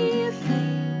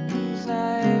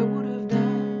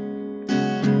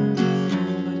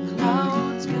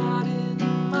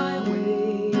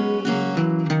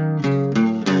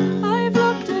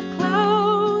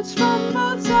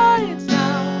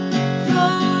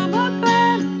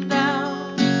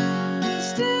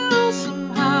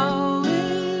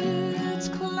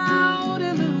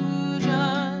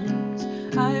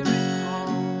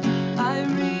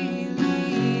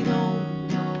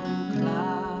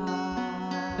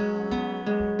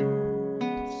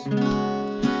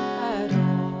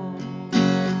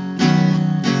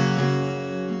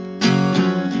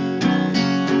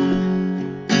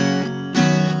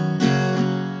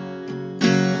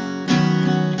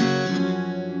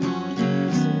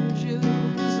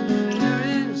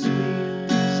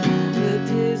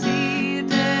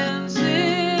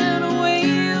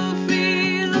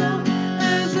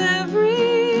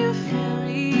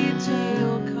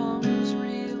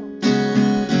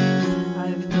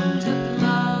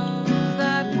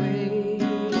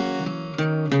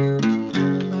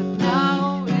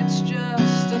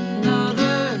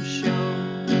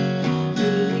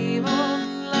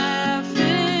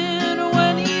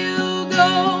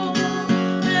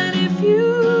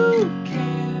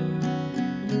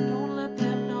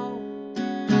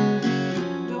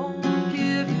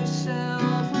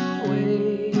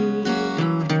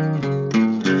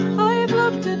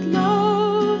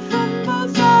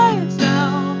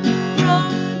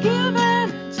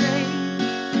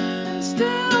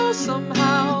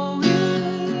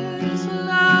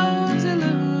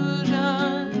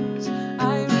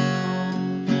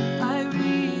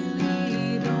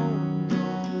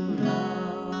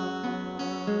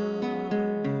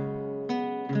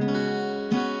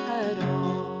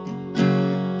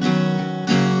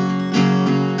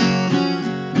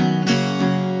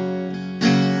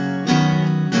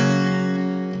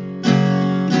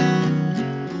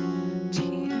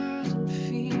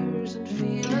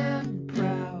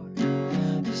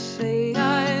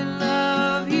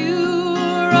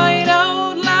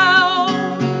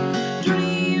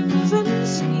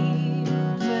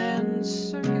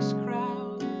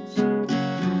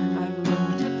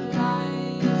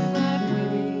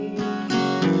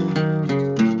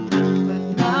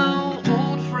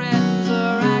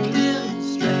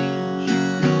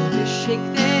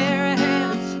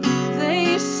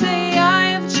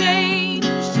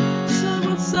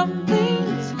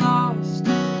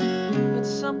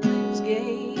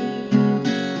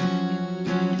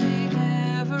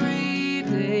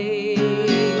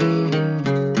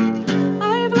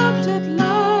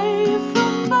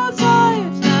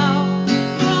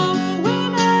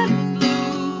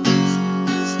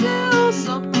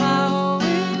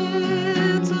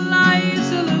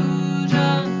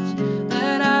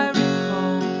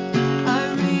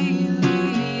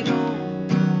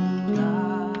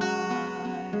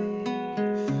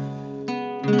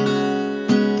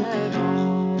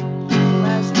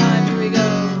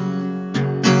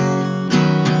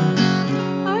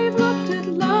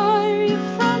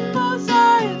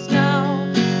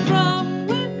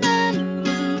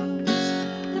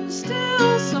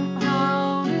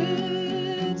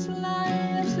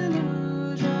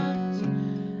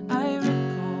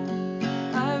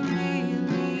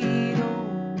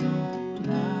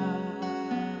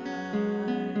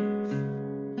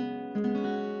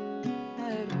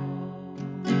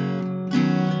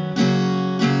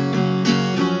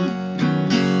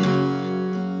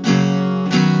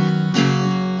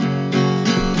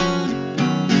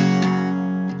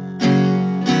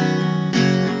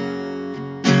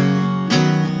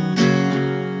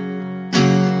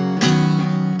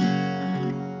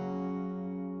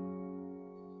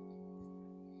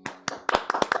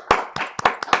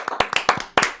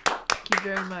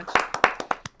very much.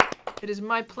 It is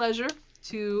my pleasure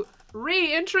to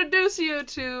reintroduce you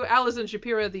to Allison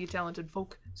Shapira, the talented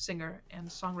folk singer and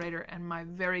songwriter, and my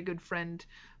very good friend.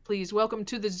 Please welcome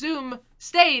to the Zoom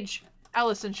stage,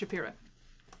 Allison Shapira.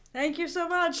 Thank you so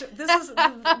much. This is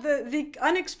the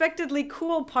unexpectedly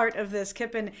cool part of this,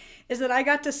 Kipyn, is that I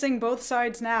got to sing both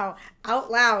sides now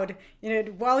out loud,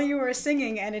 while you were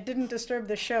singing, and it didn't disturb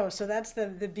the show. So that's the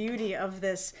beauty of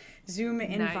this Zoom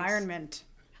environment.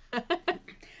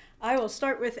 I will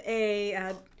start with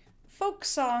a folk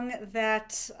song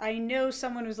that I know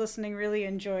someone who's listening really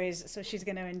enjoys, so she's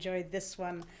going to enjoy this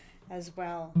one as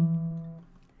well.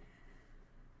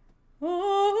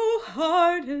 Oh,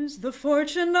 hard is the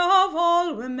fortune of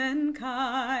all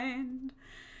womankind.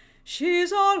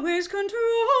 She's always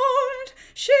controlled,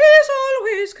 she's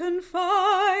always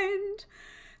confined,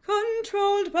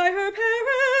 controlled by her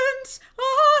parents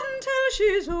until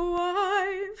she's a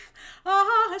wife,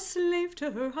 a slave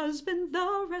to her husband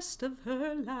the rest of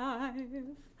her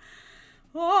life.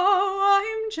 Oh,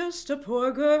 I'm just a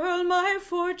poor girl, my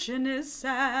fortune is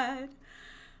sad.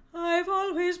 I've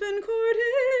always been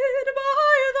courted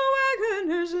by the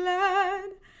wagoner's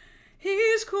lad.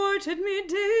 He's courted me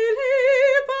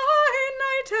daily, by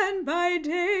night and by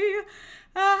day,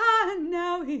 and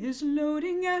now he is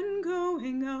loading and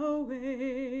going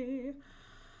away.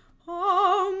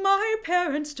 Oh, my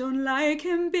parents don't like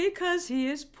him because he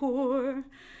is poor.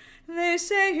 They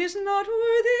say he's not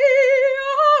worthy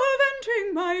of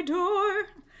entering my door.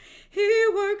 He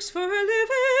works for a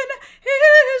living,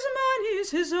 his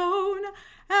money's his own,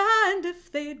 and if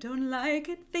they don't like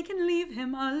it, they can leave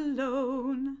him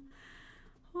alone.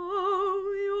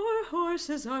 Oh, your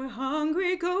horses are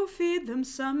hungry, go feed them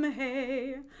some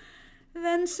hay.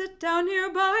 Then sit down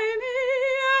here by me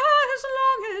as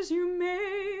long as you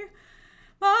may.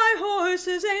 My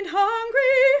horses ain't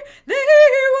hungry, they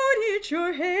won't eat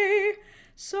your hay.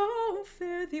 So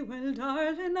fare thee well,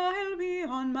 darling, I'll be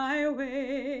on my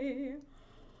way.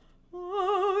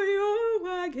 Oh, your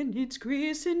wagon needs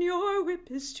grease and your whip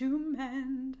is to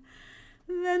mend.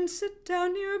 Then sit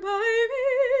down near by me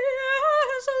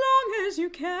as long as you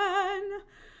can.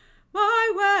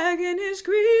 My wagon is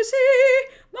greasy,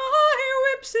 my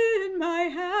whip's in my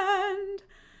hand.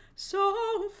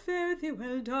 So fare thee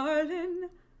well, darling,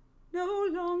 no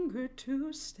longer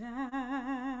to stand.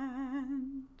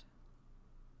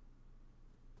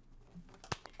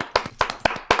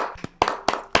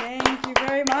 Thank you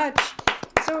very much.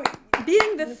 So,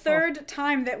 being the third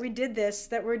time that we did this,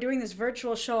 that we're doing this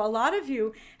virtual show, a lot of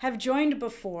you have joined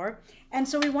before, and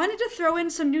so we wanted to throw in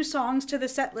some new songs to the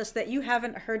set list that you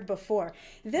haven't heard before.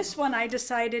 This one I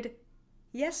decided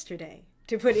yesterday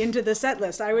to put into the set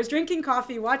list. I was drinking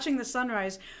coffee, watching the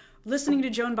sunrise, listening to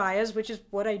Joan Baez, which is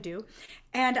what I do,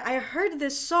 and I heard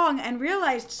this song and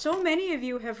realized so many of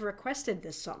you have requested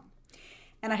this song.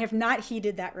 And I have not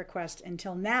heeded that request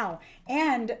until now.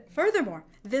 And furthermore,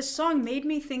 this song made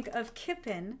me think of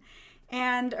Kipyn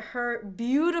and her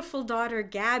beautiful daughter,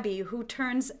 Gabby, who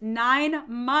turns 9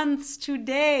 months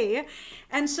today.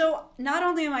 And so not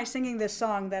only am I singing this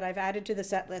song that I've added to the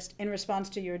set list in response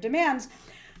to your demands,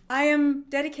 I am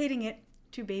dedicating it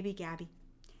to baby Gabby.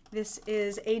 This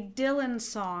is a Dylan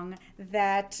song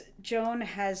that Joan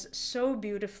has so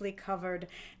beautifully covered,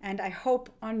 and I hope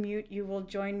on mute you will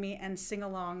join me and sing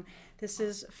along. This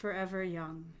is Forever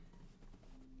Young.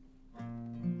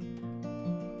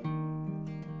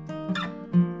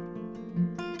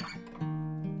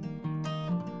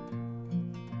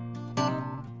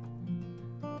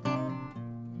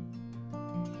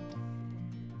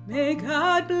 May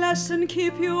God bless and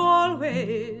keep you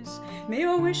always. May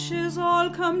your wishes all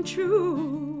come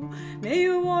true. May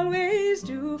you always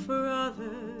do for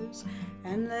others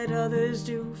and let others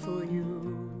do for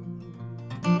you.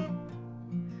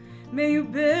 May you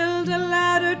build a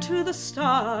ladder to the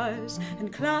stars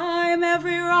and climb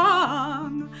every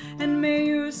rung, and may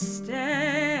you stay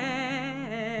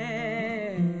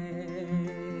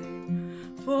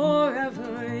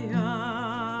forever young.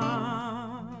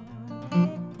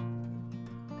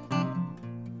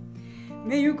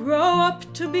 May you grow up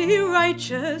to be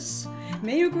righteous.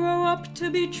 May you grow up to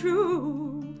be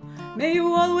true. May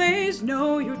you always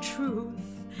know your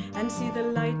truth and see the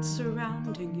light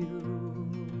surrounding you.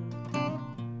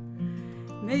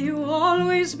 May you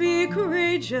always be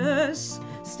courageous,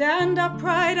 stand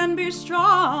upright and be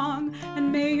strong,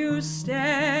 and may you stay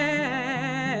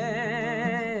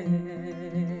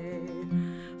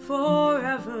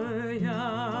forever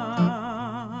young.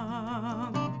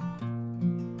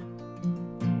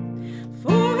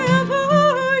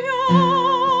 Forever young.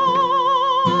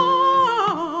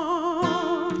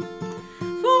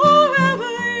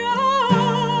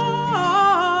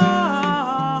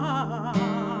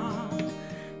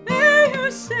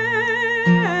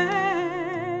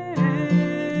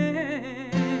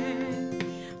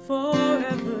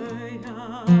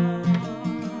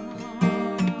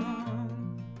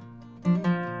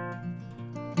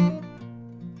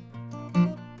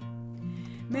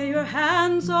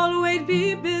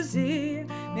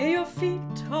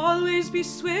 always be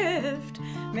swift.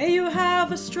 May you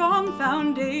have a strong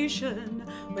foundation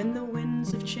when the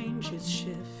winds of changes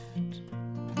shift.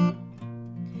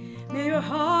 May your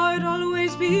heart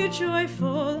always be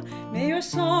joyful, may your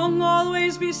song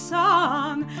always be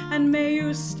sung, and may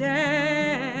you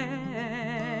stay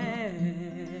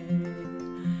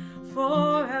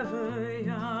forever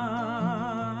young.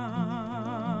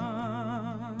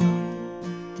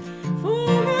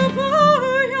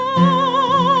 Forever young.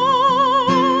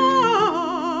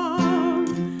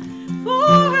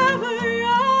 Forever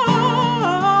young.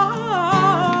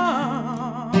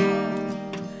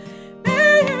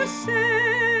 May you stay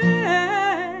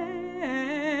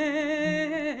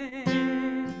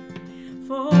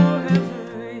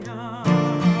forever young.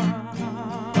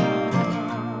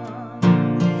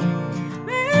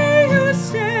 May you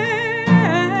stay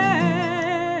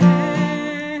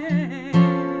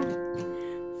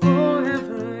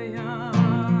forever young.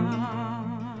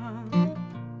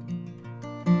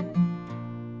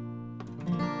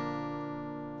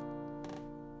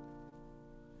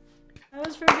 That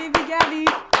was for baby Gabby.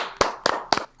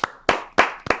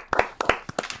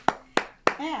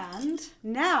 And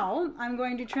now I'm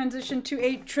going to transition to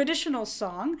a traditional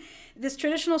song. This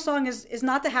traditional song is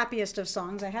not the happiest of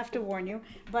songs, I have to warn you,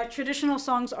 but traditional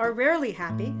songs are rarely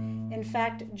happy. In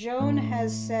fact, Joan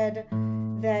has said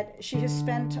that she has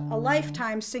spent a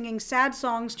lifetime singing sad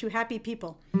songs to happy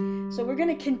people. So we're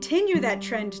going to continue that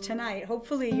trend tonight.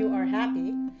 Hopefully you are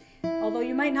happy, although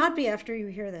you might not be after you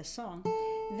hear this song.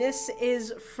 This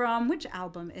is from, which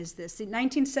album is this? The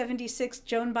 1976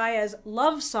 Joan Baez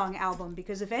love song album,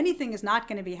 because if anything is not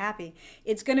going to be happy,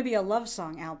 it's going to be a love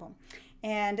song album.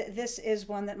 And this is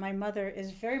one that my mother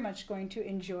is very much going to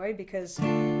enjoy because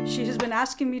she has been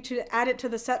asking me to add it to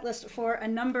the set list for a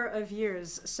number of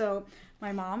years. So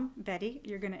my mom, Betty,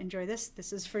 you're going to enjoy this.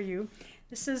 This is for you.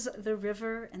 This is The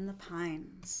River and the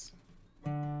Pines.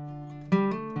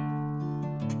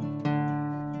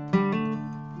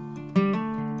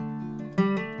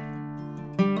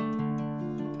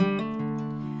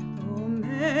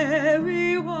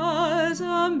 Mary was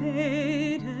a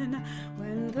maiden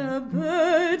when the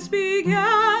birds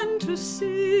began to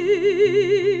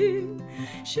sing.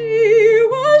 She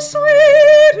was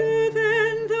sweeter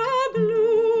than the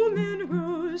blooming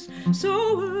rose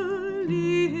so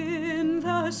early in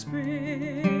the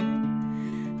spring.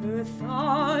 Her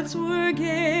thoughts were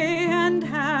gay and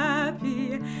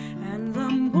happy, and the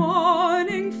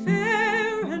morning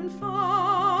fair and fine.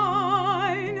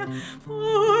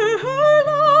 For her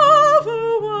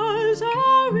lover was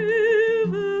a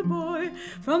river boy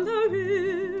from the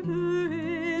river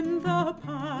in the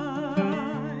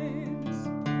pines.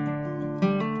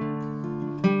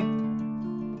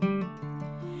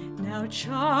 Now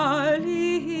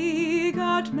Charlie, he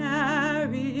got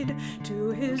married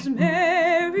to his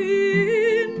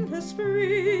Mary in the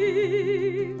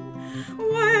spring,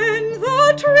 when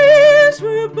the trees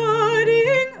were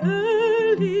budding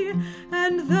early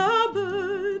and the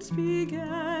birds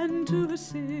began to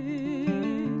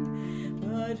sing.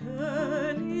 But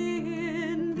early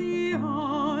in the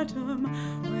autumn,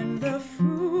 when the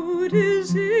fruit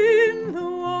is in the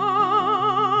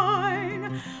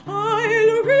wine,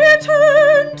 I'll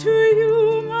return to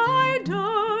you, my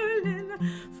darling,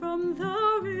 from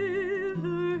the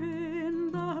river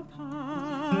in the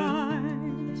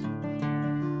pines.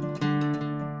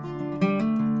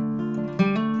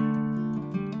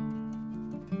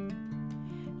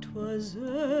 'Twas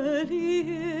early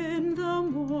in the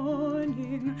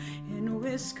morning in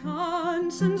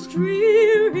Wisconsin's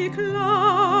dreary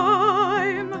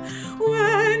clime,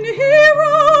 when he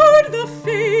rode the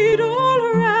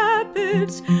fatal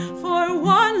rapids for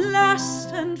one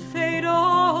last and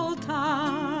fatal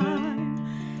time.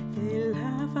 They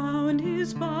found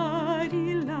his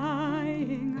body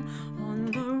lying on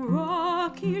the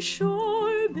rocky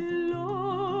shore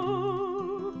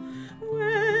below,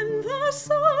 when the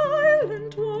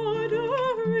silent water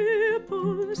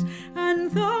ripples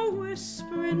and the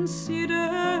whispering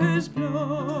cedars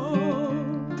blow.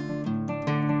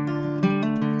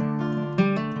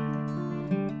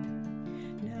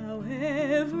 Now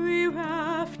every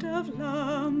raft of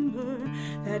lumber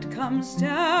that comes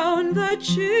down the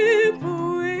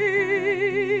Chipaway,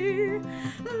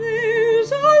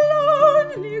 there's a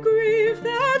lonely grave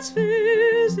that's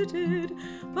visited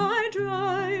by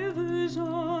drivers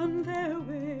on their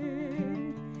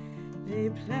way. They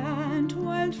plant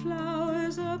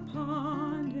wildflowers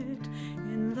upon it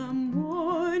in the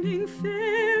morning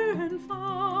fair and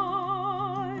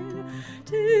fine.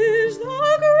 'Tis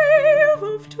the grave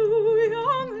of two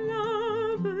young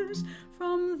lovers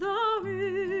from the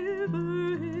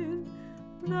river in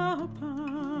the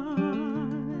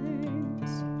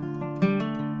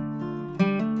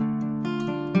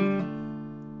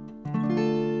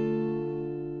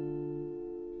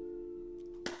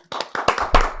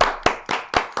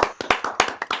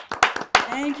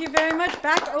Thank you very much.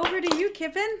 Back over to you,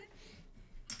 Kipyn.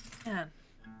 Man.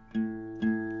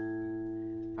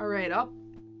 All right,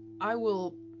 I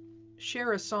will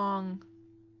share a song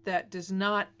that does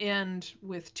not end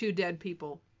with two dead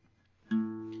people.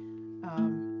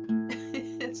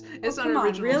 It's Oh, an come on,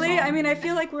 original really? song. I mean, I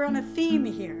feel like we're on a theme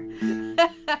here.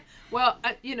 Well,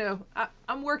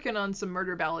 I'm working on some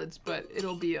murder ballads, but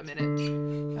it'll be a minute.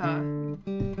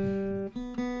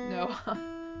 No.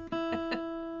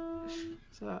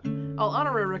 So I'll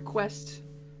honor a request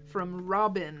from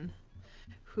Robin,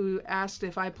 who asked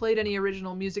if I played any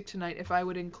original music tonight, if I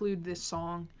would include this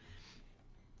song,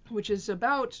 which is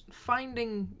about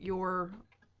finding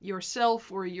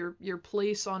yourself or your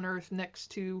place on Earth next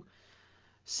to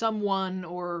someone,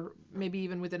 or maybe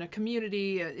even within a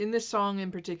community. In this song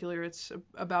in particular, it's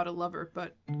about a lover,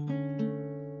 but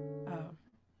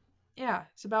yeah,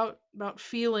 it's about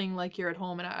feeling like you're at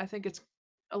home, and I think it's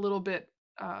a little bit.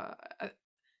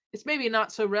 It's maybe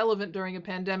not so relevant during a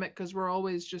pandemic because we're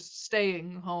always just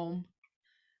staying home.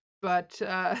 But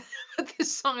but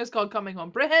this song is called "Coming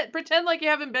Home." Pretend like you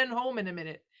haven't been home in a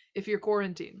minute if you're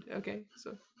quarantined. Okay,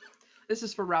 so this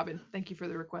is for Robin. Thank you for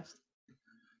the request.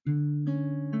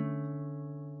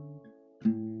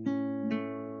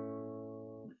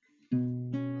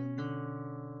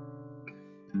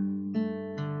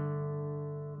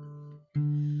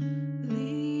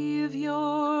 Leave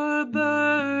your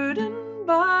burden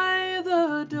by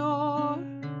the door.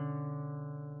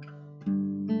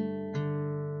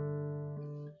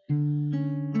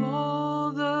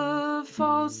 All the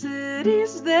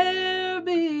falsities there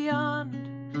beyond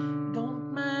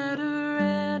don't matter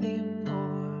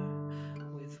anymore.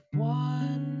 With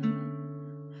one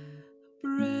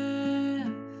breath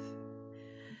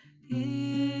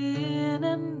in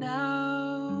and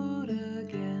out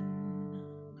again,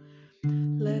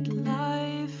 let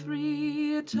life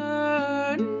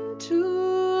return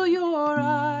to your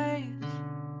eyes.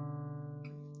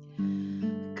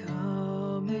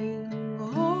 Coming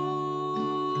home.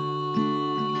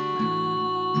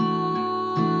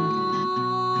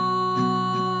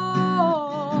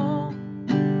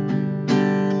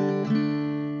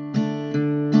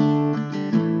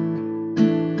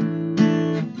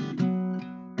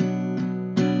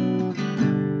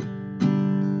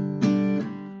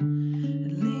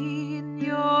 Lean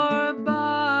your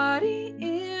body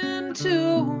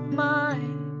into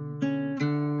mine.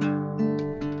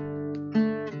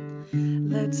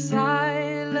 Let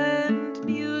silent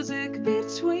music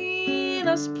between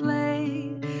us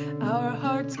play, our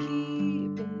hearts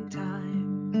keeping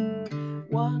time.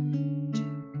 1, 2,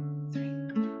 3,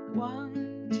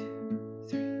 1,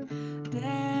 2, 3,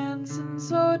 dancing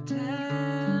so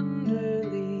tenderly.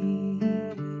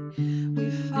 We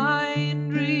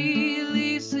find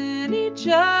release in each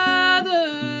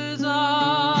other's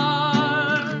arms.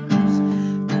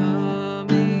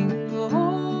 Coming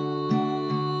home.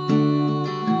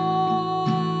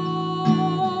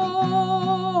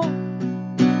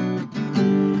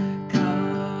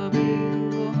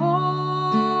 Coming home.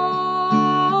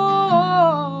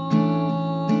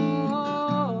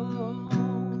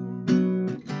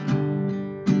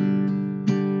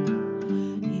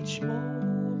 Each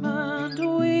moment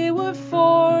we were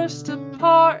forced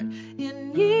apart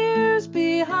in years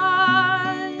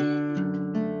behind.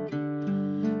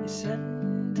 You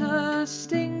sent a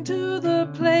sting to the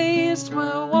place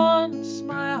where once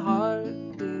my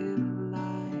heart did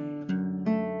lie.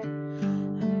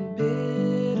 And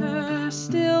bitter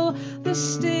still the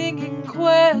stinging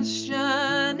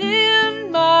question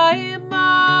in my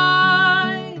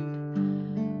mind: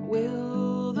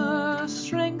 will the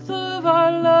strength of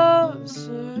our love survive?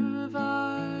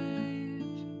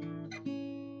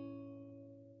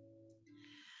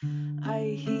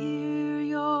 I hear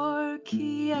your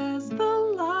key as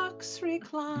the locks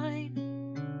recline.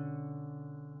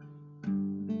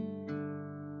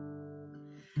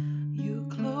 You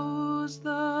close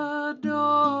the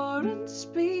door and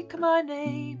speak my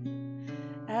name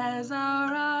as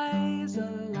our eyes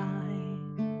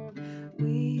align.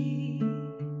 We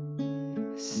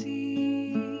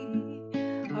see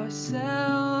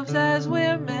ourselves as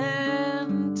we're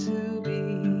meant to be.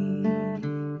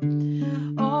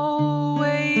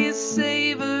 Always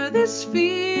savor this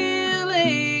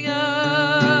feeling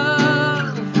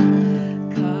of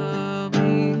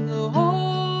coming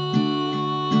home.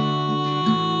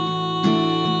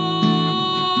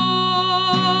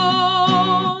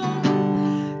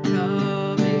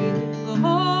 Coming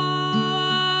home.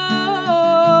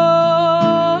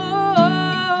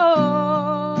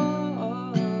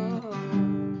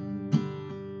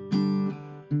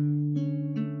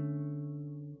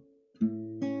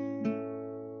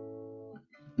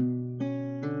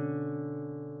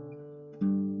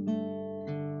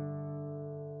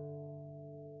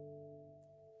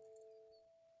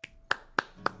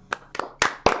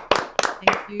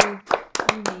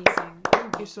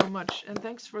 Thank you so much, and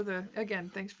thanks for the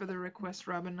request,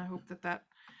 Robin. I hope that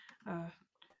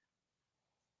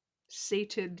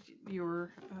sated your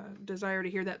desire to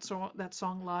hear that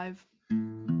song live.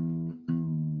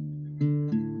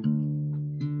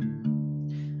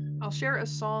 I'll share a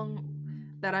song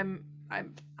that I'm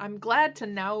glad to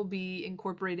now be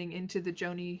incorporating into the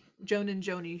Joan and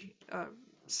Joni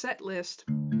set list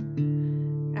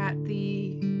at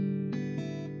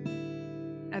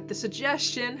the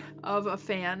suggestion of a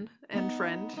fan and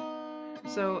friend.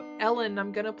 So Ellen,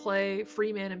 I'm gonna play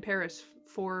Free Man in Paris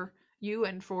for you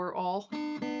and for all.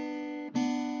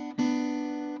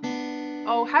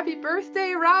 Oh, happy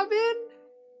birthday, Robin!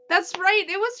 That's right,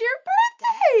 it was your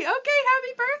birthday! Okay,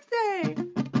 happy birthday!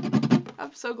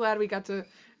 I'm so glad we got to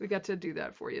do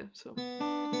that for you. So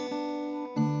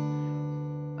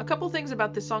a couple things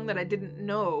about this song that I didn't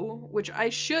know, which I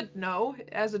should know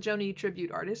as a Joni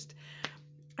tribute artist.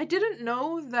 I didn't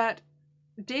know that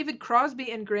David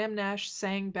Crosby and Graham Nash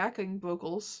sang backing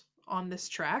vocals on this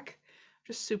track.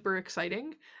 Just super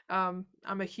exciting. I'm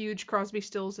a huge Crosby,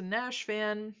 Stills, and Nash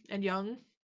fan, and Young.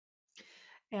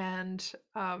 And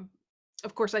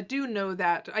of course, I did know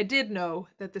that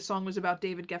the song was about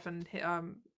David Geffen,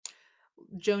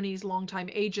 Joni's longtime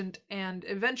agent and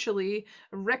eventually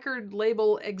record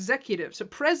label executive, so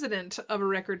president of a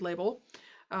record label.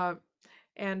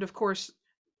 And of course,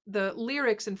 the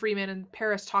lyrics in Free Man in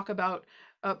Paris talk about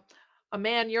a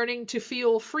man yearning to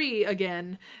feel free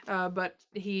again, but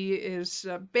he is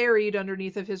buried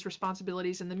underneath of his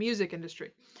responsibilities in the music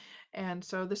industry. And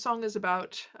so the song is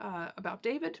about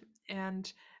David,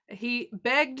 and he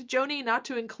begged Joni not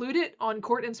to include it on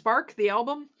Court and Spark, the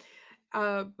album,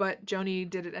 but Joni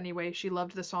did it anyway. She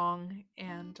loved the song,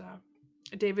 and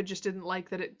David just didn't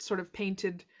like that it sort of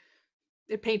painted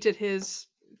his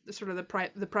sort of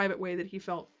the private way that he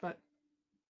felt, but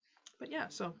yeah,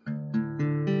 so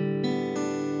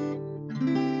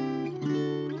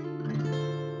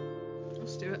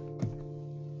let's do it.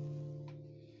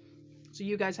 So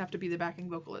you guys have to be the backing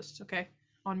vocalists, okay?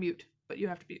 On mute, but you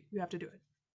have to do it.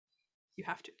 You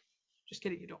have to. Just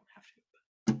kidding, you don't have to.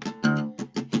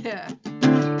 Yeah.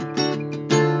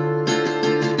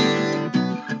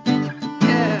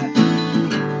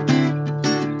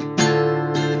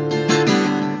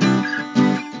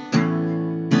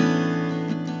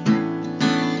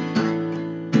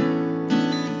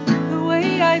 The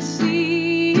way I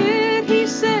see it, he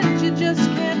said you just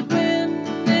can't win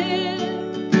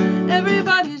it.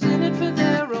 Everybody's in it for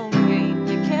their own gain.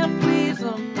 You can't please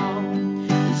them all.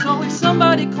 There's always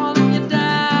somebody calling you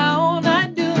down. I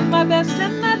do my best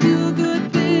and I do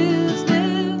good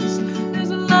business.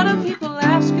 There's a lot of people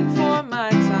asking for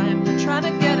my time. They're trying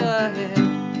to get ahead.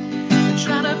 They're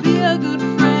trying to be a good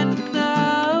friend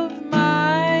of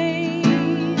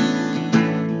mine.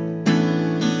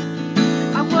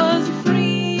 I was a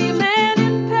free man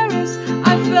in Paris.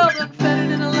 I felt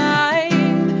unfettered and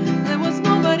alive. There was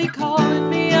nobody calling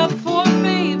me up for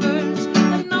favors,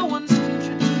 and no one's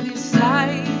future to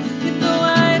decide. You know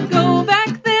I'd go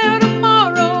back there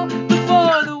tomorrow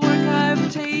before the work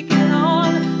I've taken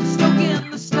on, stoking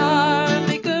the star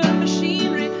maker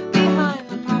machinery behind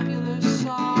the popular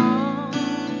song.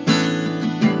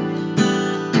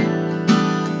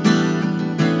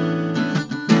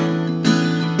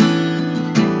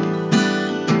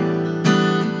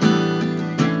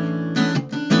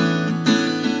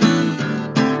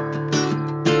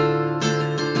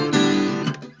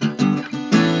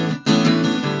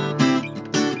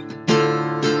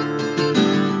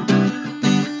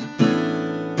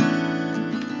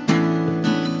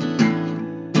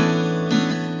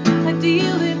 I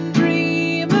deal in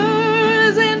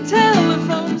dreamers and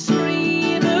telephone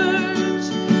screamers.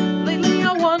 Lately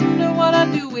I wonder what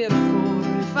I'd do it for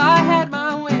if I had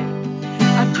my way.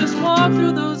 I'd just walk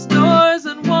through those doors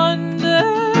and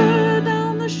wander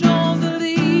down the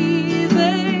Champs-Elysees,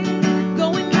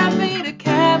 going cafe to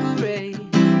cabaret,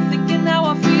 thinking how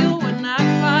I feel when I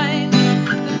find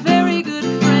the very good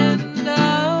friend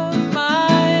of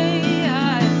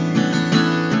mine.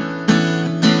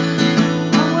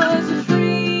 I was a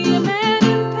free man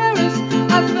in Paris.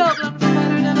 I felt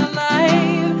unfettered and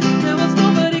alive. There was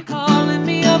nobody calling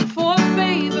me up for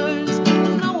favors,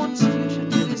 no one's future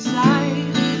to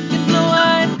decide. You know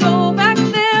I'd go back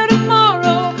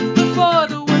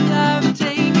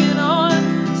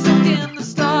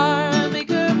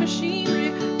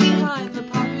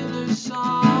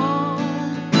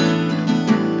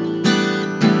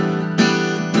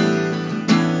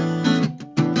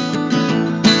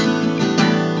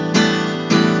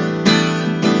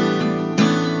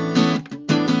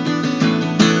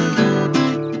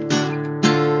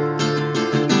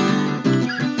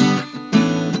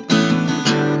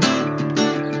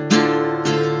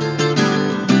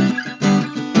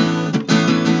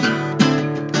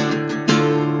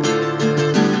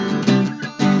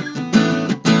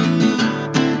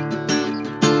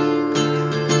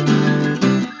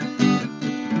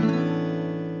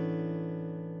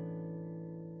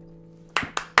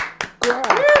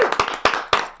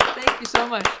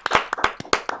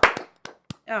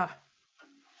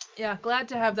Yeah, glad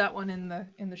to have that one in the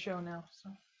show now. So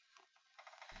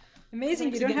amazing!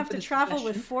 Thanks You don't again have for to the travel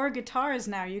with suggestion. 4 guitars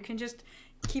now. You can just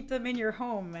keep them in your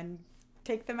home and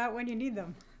take them out when you need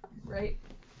them. Right.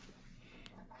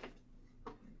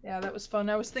 Yeah, that was fun.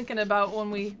 I was thinking about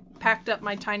when we packed up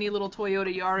my tiny little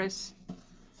Toyota Yaris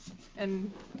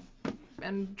and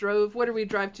drove. What did we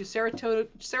drive to?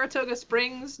 Saratoga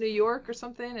Springs, New York, or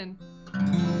something, and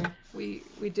we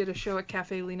did a show at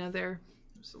Cafe Lena there.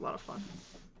 It was a lot of fun.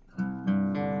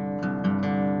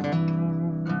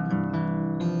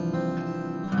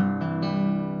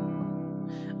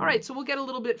 All right, so we'll get a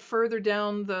little bit further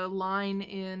down the line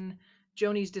in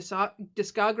Joni's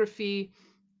discography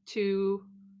to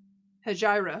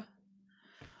Hejira,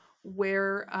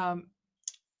 where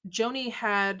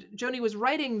Joni was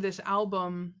writing this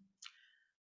album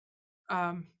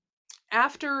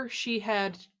after she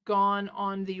had gone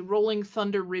on the Rolling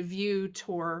Thunder Review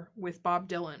tour with Bob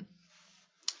Dylan.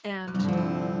 And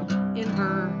in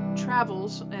her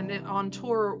travels and on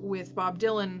tour with Bob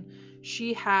Dylan,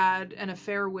 she had an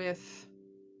affair with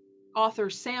author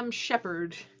Sam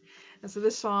Shepard. And so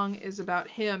this song is about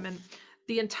him. And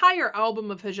the entire album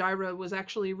of Hejira was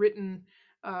actually written,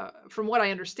 from what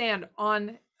I understand,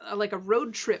 on like a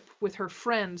road trip with her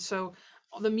friends. So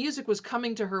the music was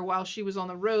coming to her while she was on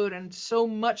the road, and so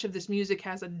much of this music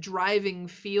has a driving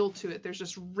feel to it. There's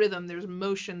just rhythm, there's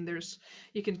motion,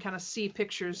 you can kind of see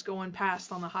pictures going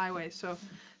past on the highway. So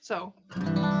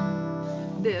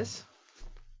this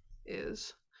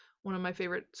is one of my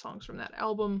favorite songs from that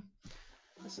album.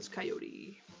 This is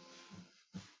Coyote.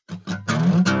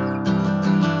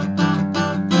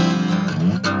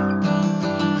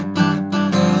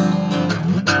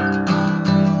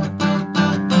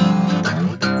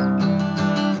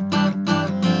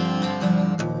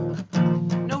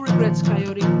 No regrets,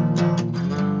 Coyote.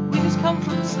 We just come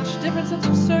from such different sets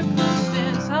of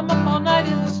circumstance. I'm up all night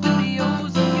in the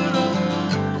studios in Europe.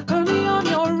 Early on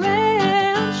your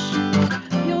ranch,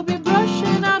 you'll be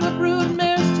brushing out a brood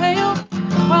mare's tail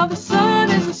while the sun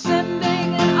is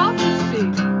ascending, and I'll just be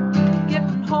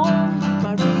getting home with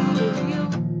my reel.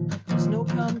 There's no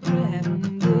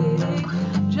comprehending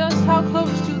just how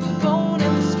close to the bone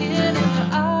and the skin and the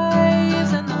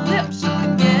eyes and the lips you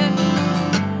can get,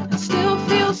 and still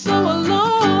feel so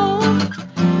alone,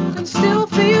 and still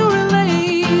feel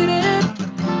related,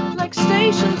 like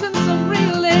stations in some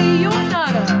relay. You're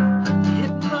not a hit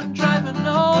and run driver,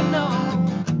 no,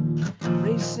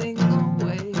 racing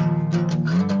away.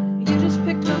 You just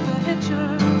picked up a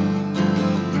hitcher,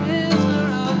 prisoner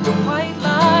of the white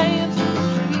lines of the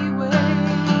freeway.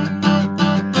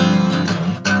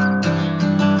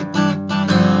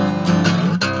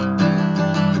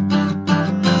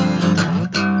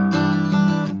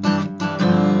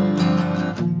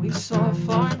 We saw a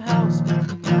farmhouse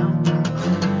burning down in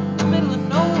the middle of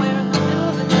nowhere, in the middle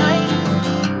of the night.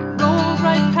 Rolled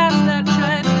right past that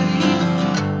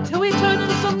tragedy till we turned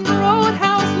into some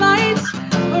roadhouse lights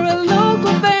where a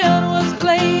local band was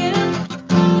playing.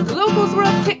 The locals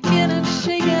were kicking and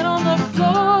shaking on the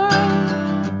floor.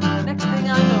 Next thing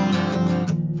I know,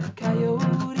 the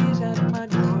coyote's at my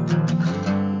door.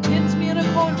 He pins me in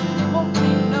a corner and won't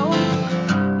leave no.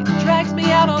 He drags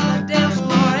me out on the dance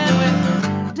floor, and we're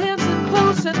dancing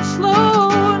close and slow.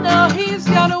 Now he's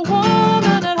got a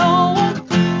woman at home,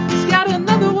 he's got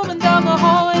another woman down the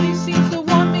hall, and he seems to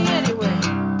want me anyway.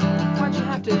 Why'd you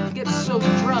have to get so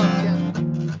drunk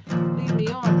and leave me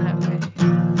on that way?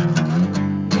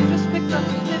 You just picked up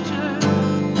the hitcher,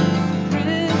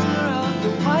 prisoner of the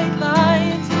white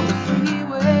lines of the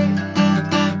freeway.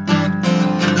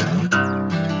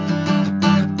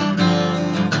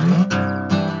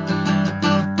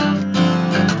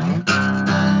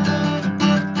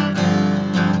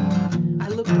 I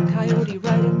looked the coyote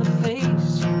right in the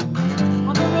face.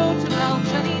 On the road to Mount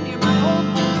Jenny near my old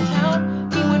hometown,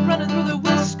 he went running through the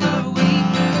Whisker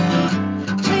Week,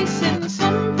 chasing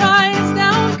some prize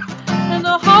down, and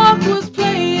the hawk was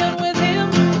playing with him.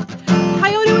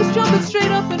 Coyote was jumping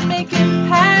straight up and making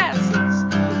passes.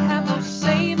 He had those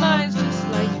same eyes just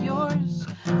like yours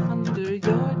under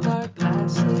your dark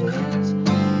glasses,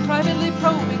 privately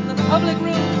probing the public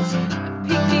rooms and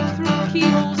peeking through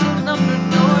keyholes and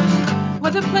numbered doors,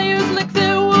 where the players lick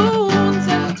their wounds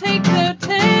and take their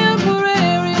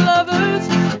temporary lovers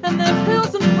and their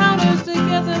pills and powders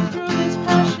together through this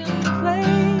passion play.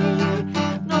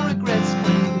 No regrets,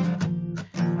 Coyote.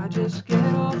 I just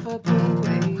get off at the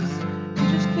ways. You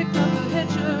just picked up a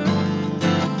hitcher,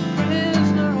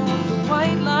 prisoner of the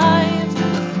white lines of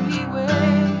the freeway.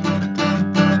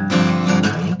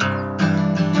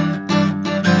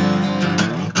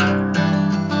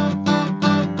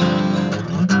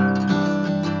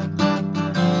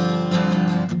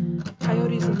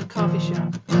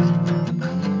 station.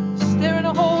 Staring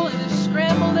a hole in his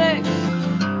scrambled eggs.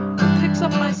 Picks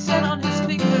up my scent on his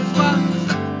fingers while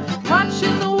he's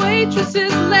watching the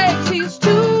waitress's legs. He's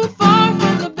too far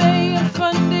from the Bay of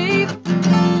Fundy,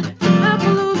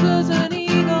 Appaloozas and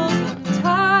eagles and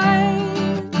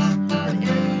tides, and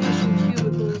air-conditioned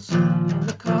cubicles and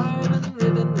the carbon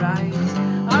ribbon rides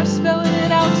are spelling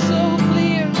it out so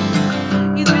clear.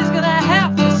 Either he's gonna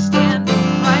have to stand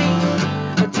and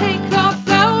fight or take off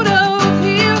out of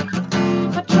here.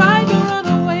 I tried to run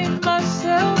away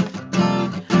myself,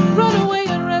 run away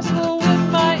and wrestle with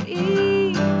my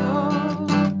ego,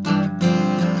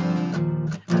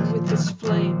 and with this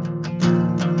flame.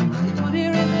 Put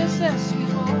here in this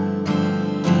Eskimo,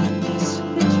 this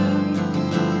picture,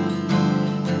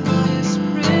 this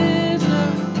prisoner,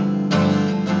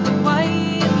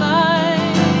 white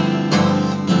lines,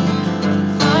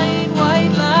 fine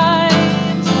white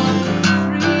lines,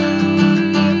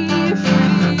 free,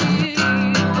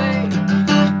 freeway.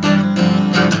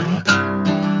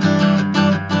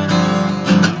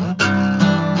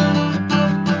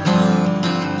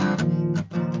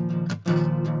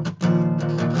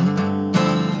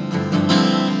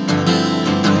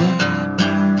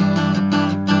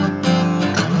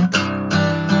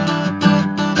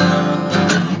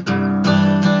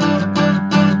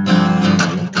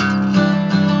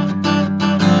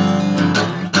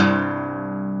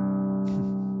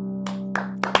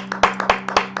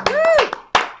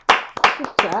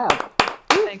 Good job.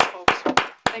 Thanks, folks.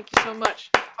 Thank you so much.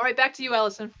 All right, back to you,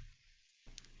 Allison.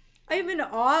 I'm in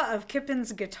awe of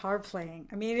Kipyn's guitar playing.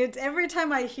 I mean, it's every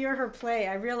time I hear her play,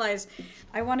 I realize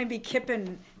I want to be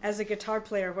Kipyn as a guitar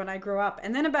player when I grow up.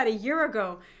 And then about a year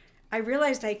ago, I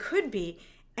realized I could be.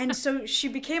 And so she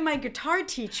became my guitar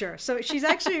teacher. So she's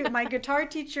actually my guitar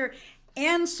teacher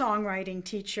and songwriting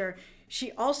teacher.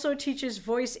 She also teaches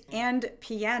voice and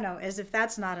piano, as if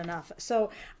that's not enough. So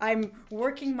I'm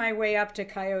working my way up to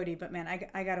Coyote, but man,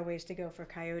 I got a ways to go for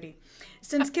Coyote.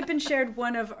 Since Kipyn shared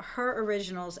one of her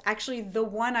originals, actually the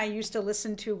one I used to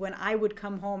listen to when I would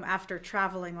come home after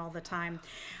traveling all the time,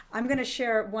 I'm going to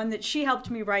share one that she helped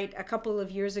me write a couple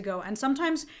of years ago. And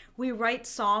sometimes we write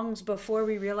songs before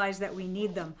we realize that we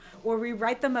need them, or we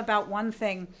write them about one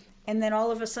thing and then all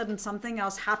of a sudden something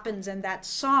else happens and that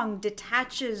song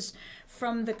detaches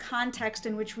from the context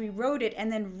in which we wrote it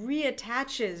and then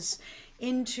reattaches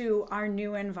into our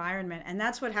new environment. And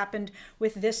that's what happened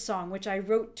with this song, which I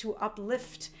wrote to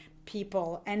uplift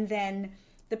people. And then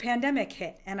the pandemic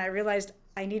hit and I realized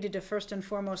I needed to first and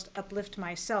foremost uplift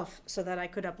myself so that I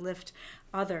could uplift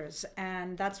others.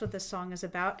 And that's what this song is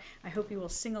about. I hope you will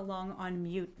sing along on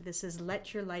mute. This is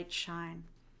Let Your Light Shine.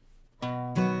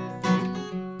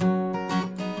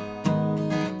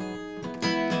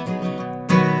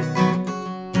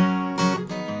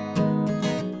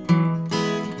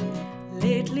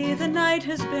 Lately the night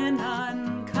has been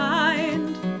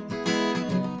unkind.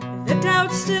 The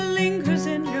doubt still lingers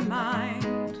in your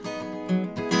mind.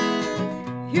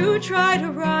 You try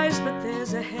to rise, but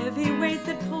there's a heavy weight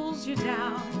that pulls you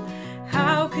down.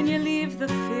 How can you leave the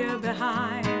fear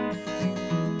behind?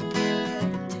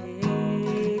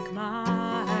 Take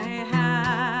my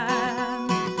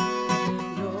hand.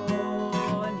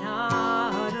 You're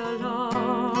not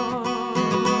alone.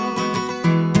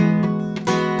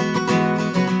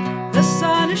 The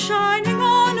sun is shining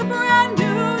on a brand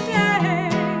new day.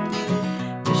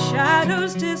 The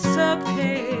shadows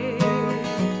dissipate.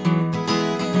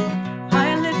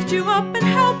 You up and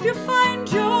help you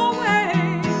find your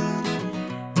way.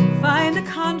 Find the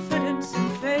confidence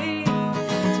and faith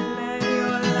to let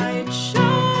your light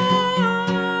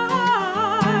shine.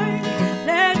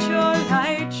 Let your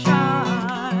light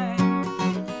shine.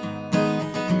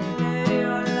 Let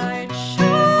your light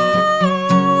shine.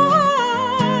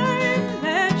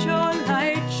 Let your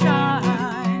light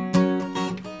shine.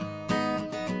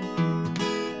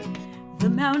 The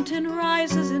mountain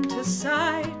rises into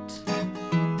sight.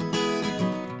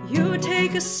 You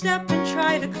take a step and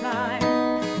try to climb.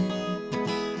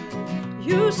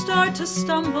 You start to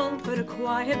stumble, but a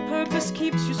quiet purpose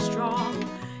keeps you strong.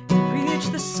 You reach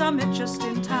the summit just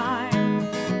in time.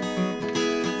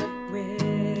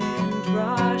 Wind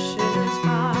rushes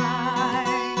by.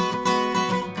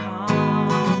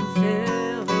 Calm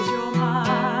fills your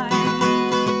mind.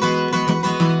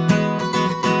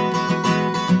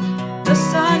 The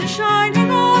sun is shining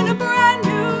on a brand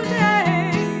new day.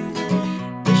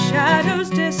 Shadows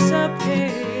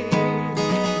dissipate.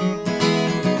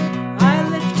 I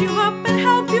lift you up and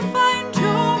help you find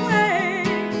your way.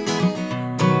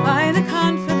 Find the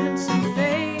confidence and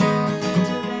faith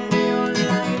to let your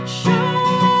light shine.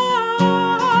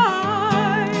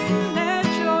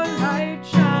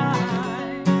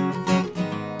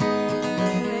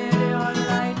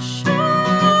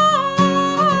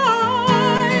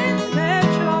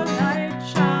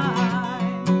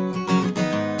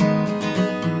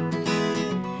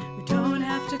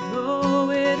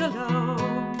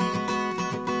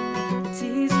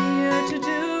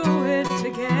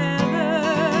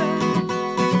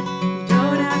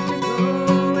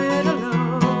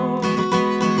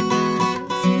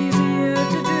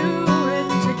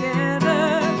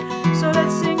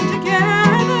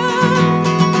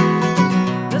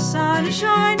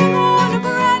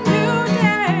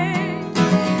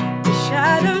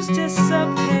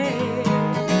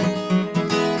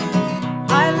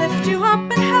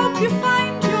 you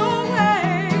find your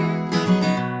way.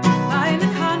 Find the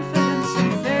confidence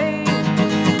and faith.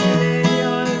 Let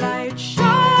your light shine.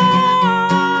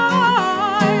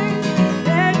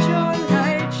 Let your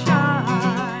light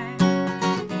shine.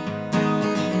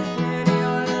 Let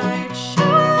your light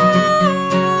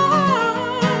shine.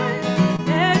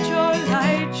 Let your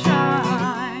light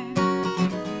shine.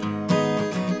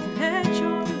 Let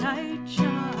your light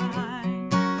shine.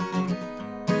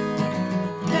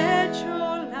 Let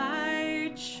your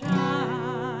light shine.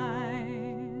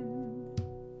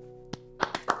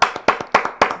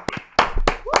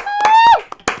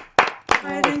 All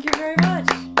right, thank you very much.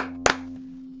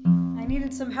 I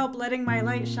needed some help letting my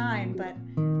light shine, but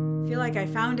I feel like I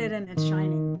found it and it's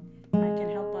shining. I can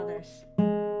help others.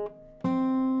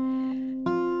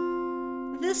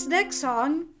 This next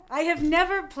song I have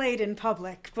never played in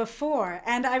public before,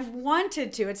 and I've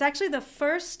wanted to. It's actually the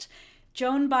first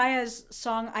Joan Baez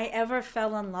song I ever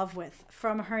fell in love with,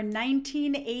 from her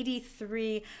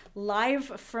 1983 Live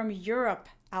from Europe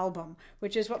album,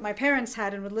 which is what my parents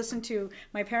had and would listen to.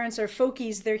 My parents are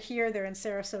folkies. They're here. They're in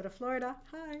Sarasota, Florida.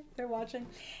 Hi, they're watching.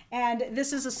 And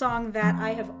this is a song that I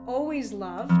have always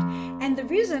loved. And the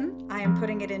reason I am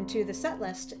putting it into the set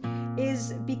list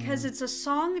is because it's a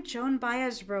song Joan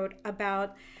Baez wrote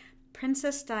about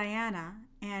Princess Diana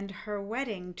and her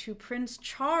wedding to Prince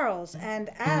Charles. And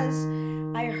as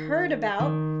I heard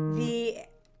about the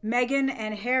Meghan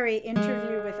and Harry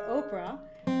interview with Oprah,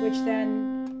 which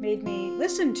then made me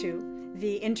listen to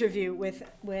the interview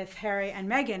with Harry and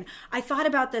Meghan, I thought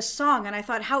about this song, and I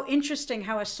thought how interesting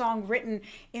how a song written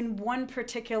in one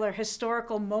particular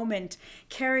historical moment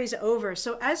carries over.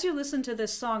 So as you listen to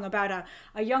this song about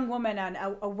a young woman and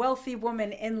a wealthy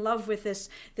woman in love with this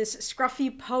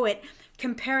scruffy poet,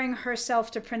 comparing herself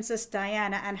to Princess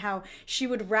Diana and how she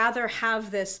would rather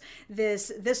have this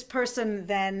person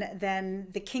than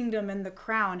the kingdom and the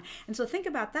crown. And so think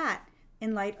about that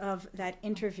in light of that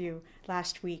interview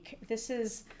last week. This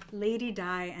is Lady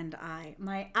Di and I,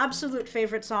 my absolute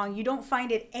favorite song. You don't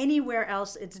find it anywhere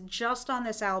else. It's just on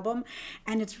this album,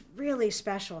 and it's really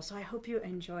special, so I hope you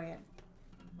enjoy it.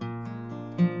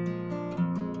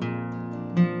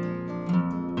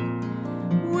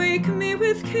 Wake me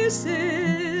with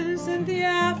kisses in the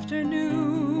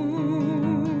afternoon.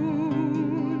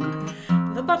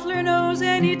 The butler knows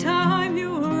any time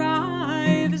you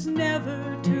arrive is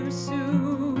never too soon.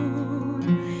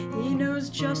 He knows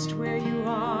just where you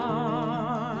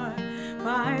are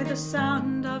by the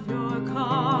sound of your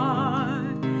car.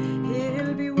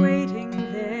 He'll be waiting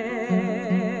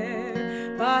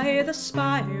there by the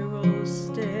spiral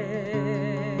stair.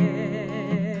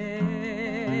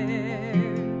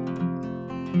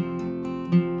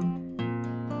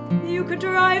 You could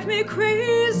drive me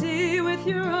crazy with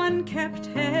your unkept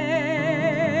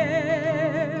hair.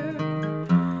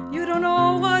 You don't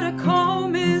know what a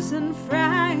comb is, and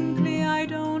frankly, I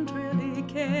don't really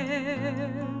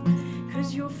care.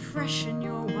 'Cause you're fresh in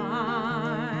your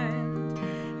wine,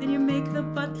 and you make the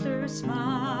butler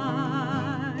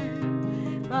smile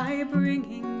by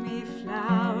bringing me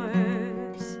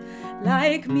flowers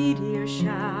like meteor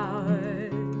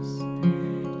showers,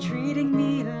 treating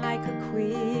me like a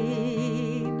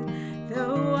queen,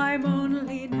 though I'm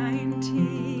only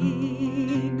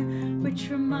 19, which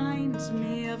reminds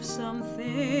me of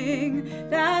something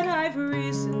that I've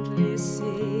recently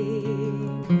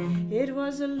seen. It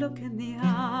was a look in the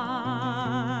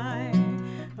eye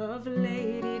of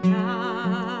Lady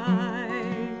Di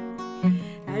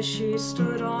as she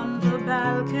stood on the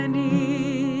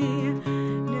balcony,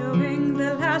 knowing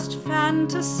the last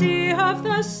fantasy of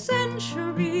the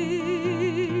century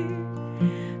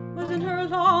was in her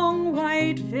long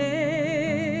white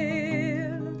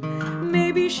veil.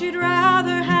 Maybe she'd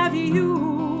rather have you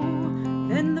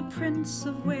than the Prince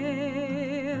of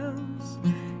Wales,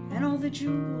 and all the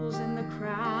jewels in the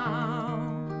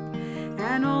crown,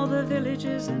 and all the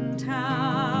villages and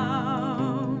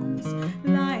towns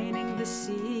lining the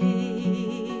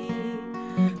sea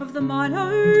of the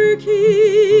monarchy.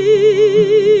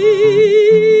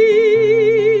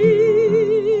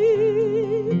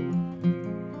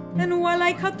 And while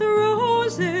I cut the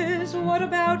roses, what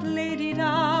about Lady Di?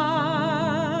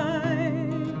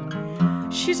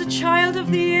 She's a child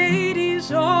of the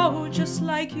 80s, oh, just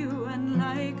like you and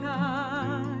like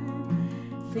I.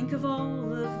 Think of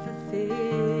all of the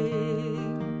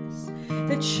things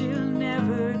that she'll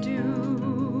never do.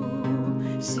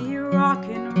 See a rock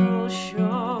and roll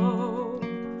show,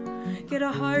 get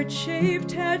a heart-shaped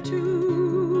tattoo.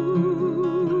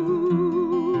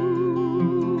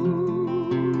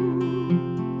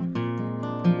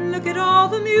 Look at all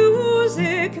the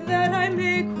music that I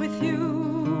make with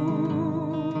you.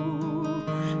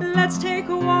 Let's take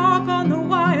a walk on the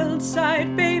wild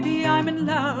side, baby, I'm in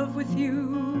love with you.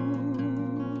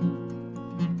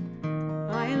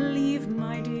 I'll leave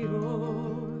my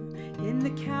Dior in the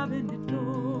cabinet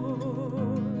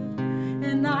door,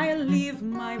 and I'll leave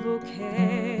my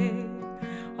bouquet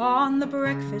on the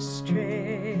breakfast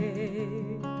tray.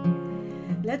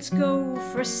 Let's go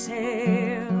for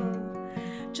sail,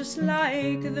 just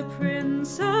like the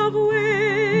Prince of Wales.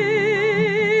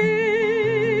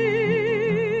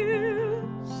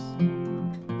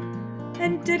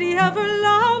 And did he ever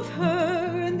love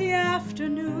her in the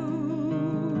afternoon?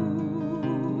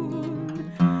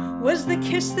 Was the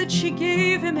kiss that she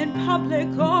gave him in public,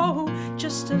 oh,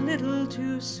 just a little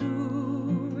too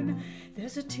soon?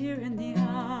 There's a tear in the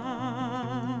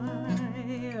eye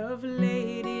of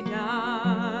Lady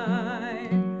Di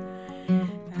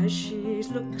as she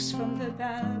looks from the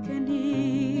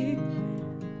balcony.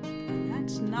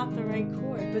 That's not the right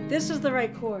chord, but this is the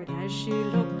right chord. As she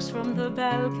looks from the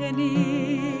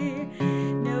balcony,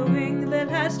 knowing the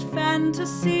last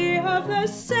fantasy of the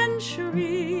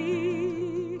century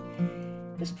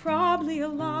is probably a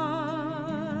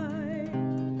lie.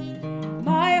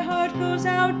 My heart goes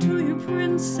out to you,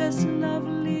 princess,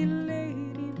 lovely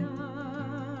Lady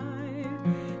Di,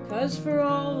 'cause for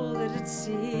all that it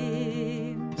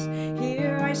seems,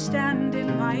 here I stand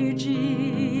in my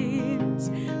jeans.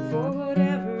 For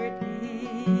whatever it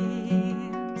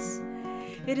means,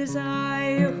 it is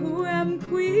I who am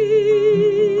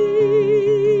queen.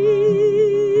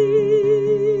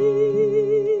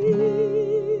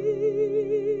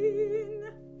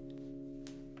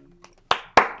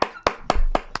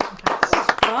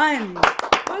 Fun.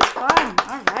 That was fun.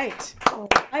 All right.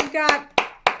 I've got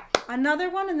another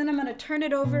one, and then I'm going to turn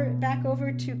it back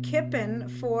over to Kipyn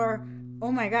for,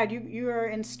 oh my God, you are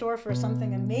in store for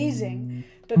something amazing.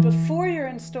 But before you're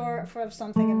in store for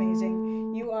something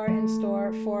amazing, you are in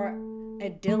store for a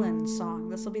Dylan song.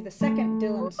 This will be the second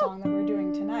Dylan song that we're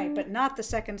doing tonight, but not the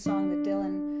second time that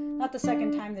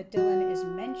Dylan is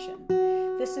mentioned.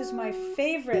 This is my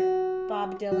favorite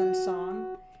Bob Dylan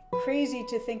song. Crazy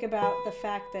to think about the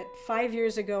fact that 5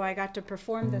 years ago I got to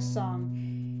perform this song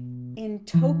in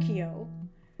Tokyo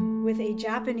with a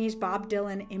Japanese Bob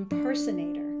Dylan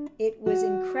impersonator. It was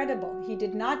incredible. He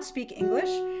did not speak English,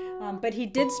 but he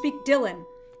did speak Dylan,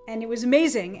 and it was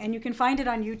amazing, and you can find it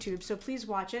on YouTube, so please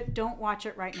watch it. Don't watch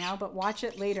it right now, but watch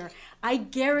it later. I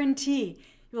guarantee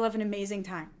you'll have an amazing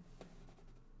time.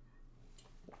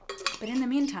 But in the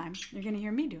meantime, you're going to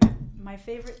hear me do it. My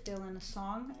favorite Dylan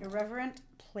song, irreverent,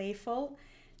 playful,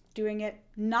 doing it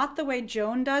not the way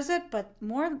Joan does it, but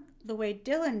more the way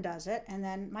Dylan does it, and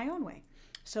then my own way.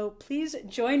 So please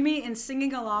join me in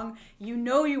singing along. You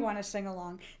know you want to sing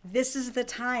along. This is the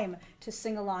time to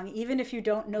sing along. Even if you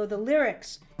don't know the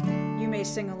lyrics, you may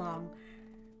sing along.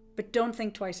 But don't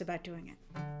think twice about doing it.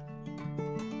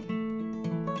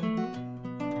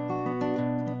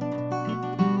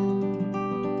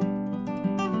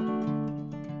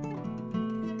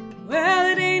 Well,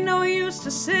 it ain't no use to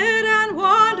sit and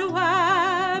wonder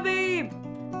why, babe.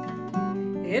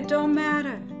 It don't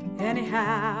matter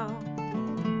anyhow.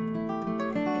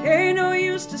 It ain't no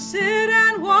use to sit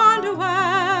and wonder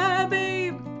why,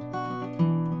 babe.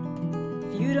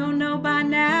 If you don't know by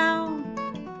now,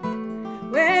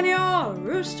 when your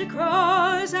rooster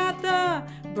crows at the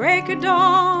break of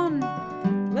dawn,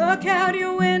 look out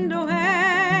your window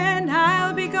and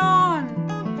I'll be gone.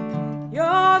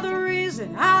 You're the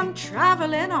reason I'm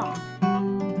traveling on.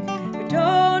 But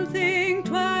don't think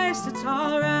twice, it's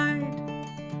alright.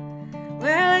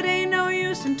 Well, it ain't no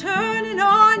use in turning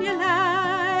on your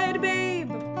light, babe.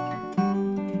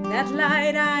 That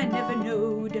light I never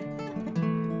knowed.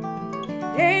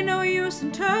 Ain't no use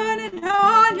in turning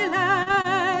on your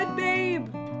light, babe.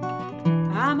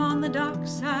 I'm on the dark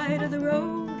side of the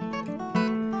road.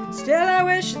 Still, I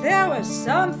wish there was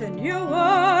something you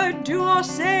would do or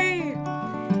say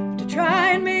to try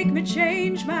and make me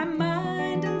change my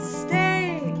mind and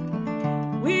stay.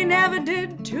 We never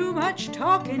did too much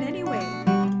talking anyway.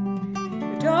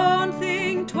 But don't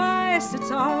think twice,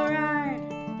 it's alright.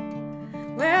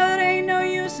 Well, it ain't no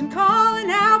use in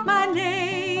calling out my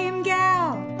name,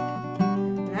 gal,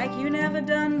 like you never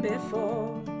done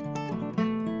before.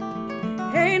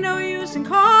 Ain't no use in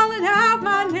calling out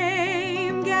my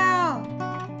name, gal,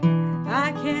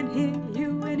 I can't hear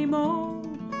you anymore.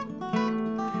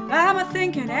 I'm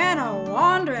a-thinking and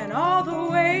a-wandering all the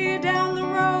way down the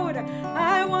road.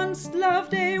 I once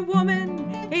loved a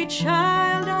woman, a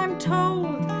child, I'm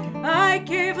told. I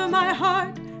gave her my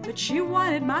heart, but she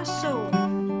wanted my soul.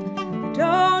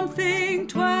 Don't think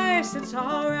twice, it's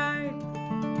alright.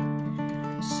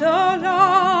 So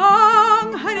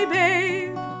long, honey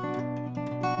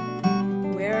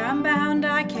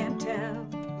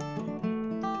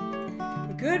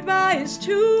goodbye is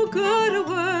too good a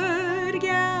word,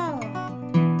 gal.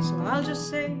 So I'll just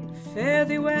say fare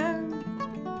thee well.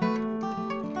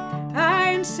 I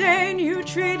ain't saying you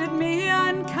treated me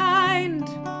unkind.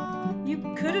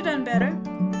 You could have done better,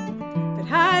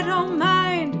 but I don't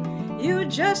mind. You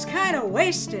just kind of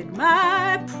wasted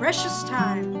my precious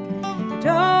time.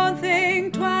 Don't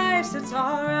think twice, it's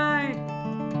all right.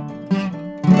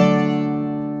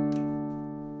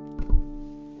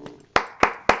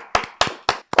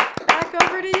 Back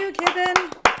over to you, Kipyn.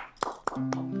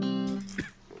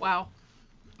 Wow.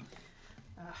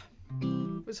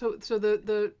 So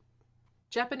the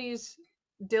Japanese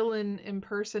Dylan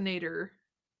impersonator,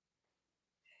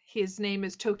 his name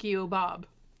is Tokyo Bob.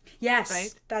 Yes,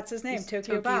 right? That's his name, He's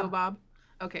Tokyo Bob. Bob.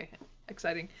 Okay,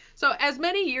 exciting. So as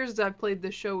many years as I've played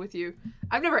this show with you,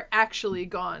 I've never actually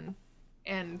gone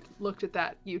and looked at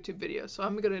that YouTube video. So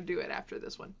I'm gonna do it after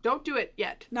this one. Don't do it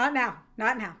yet. Not now.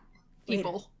 Not now.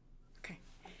 People. Later. Okay.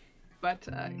 But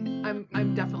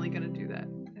I'm definitely gonna do that.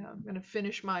 I'm gonna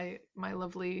finish my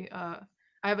lovely.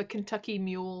 I have a Kentucky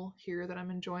Mule here that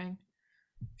I'm enjoying.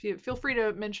 Feel free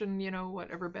to mention,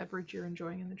 whatever beverage you're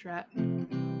enjoying in the chat.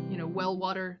 Well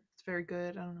water. It's very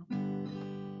good. I don't know.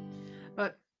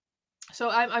 But so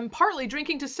I'm partly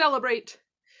drinking to celebrate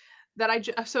that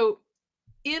so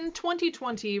in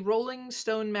 2020, Rolling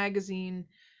Stone magazine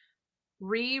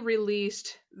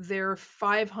re-released their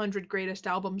 500 greatest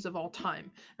albums of all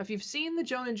time. Now, if you've seen the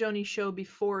Joan and Joni show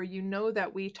before, you know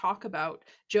that we talk about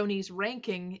Joni's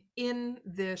ranking in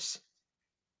this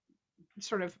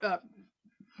sort of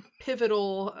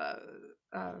pivotal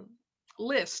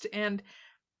list, and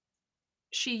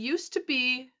she used to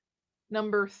be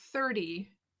number 30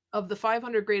 of the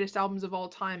 500 greatest albums of all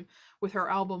time with her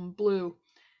album Blue.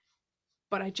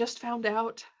 But I just found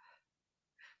out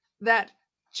that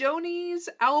Joni's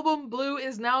album Blue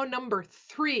is now number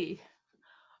 3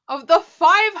 of the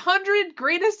 500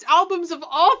 greatest albums of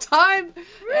all time.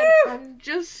 Woo! And I'm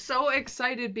just so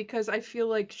excited because I feel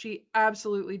like she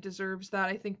absolutely deserves that.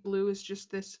 I think Blue is just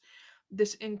this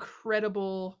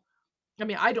incredible. I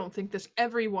mean, I don't think this.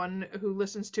 Everyone who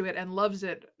listens to it and loves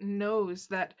it knows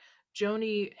that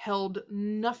Joni held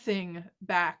nothing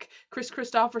back. Chris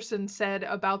Christopherson said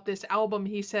about this album,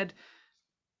 he said,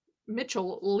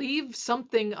 Mitchell, leave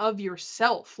something of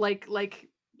yourself. Like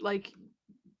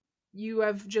you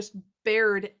have just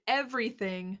bared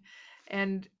everything,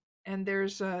 and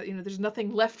there's there's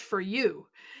nothing left for you.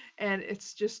 And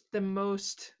it's just the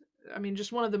most,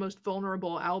 just one of the most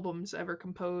vulnerable albums ever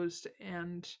composed.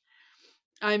 And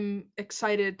I'm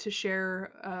excited to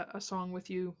share a song with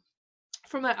you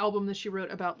from that album that she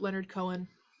wrote about Leonard Cohen.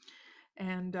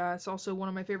 And it's also one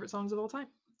of my favorite songs of all time.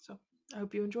 So I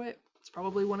hope you enjoy it. It's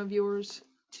probably one of yours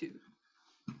too.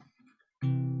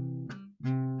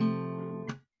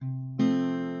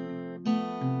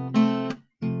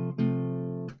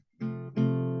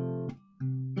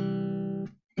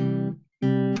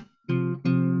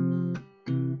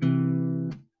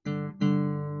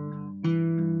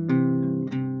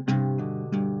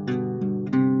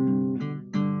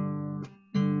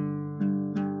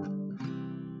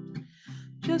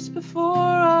 Just before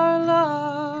our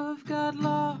love got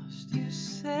lost, you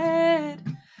said,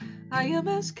 I am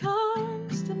as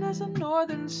constant as a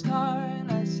northern star.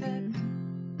 And I said,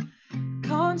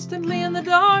 constantly in the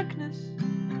darkness,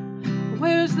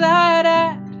 where's that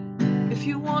at? If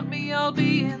you want me, I'll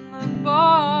be in the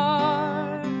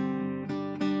bar.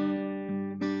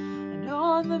 And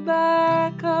on the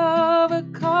back of a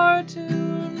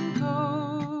cartoon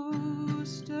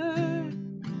poster,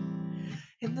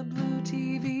 in the blue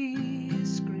TV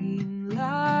screen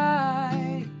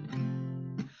light,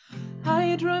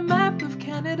 I drew a map of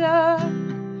Canada.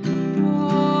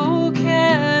 Oh,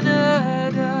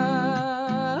 Canada.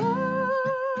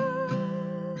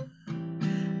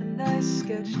 And I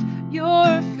sketched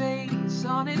your face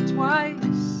on it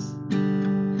twice.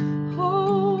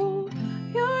 Oh,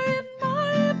 you're in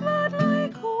my blood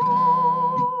like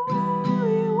holy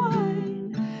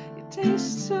wine. It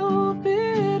tastes so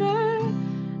bitter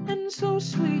and so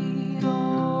sweet.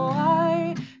 Oh,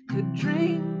 I could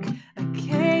drink a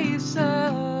case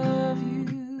of you,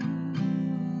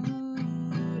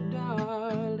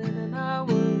 darling, and I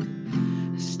would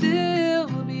still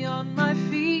be on my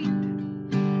feet.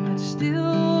 I'd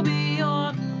still be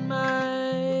on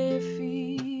my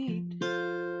feet.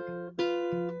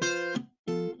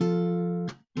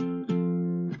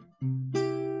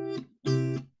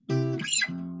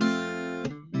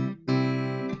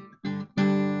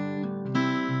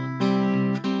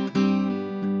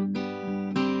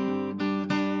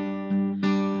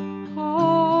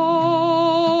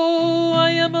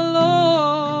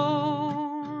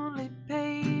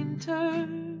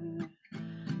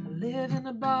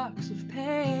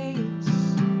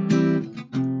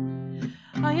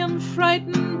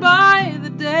 frightened by the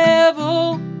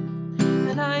devil,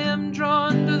 and I am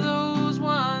drawn to those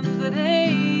ones that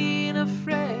ain't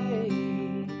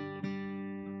afraid.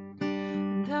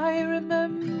 And I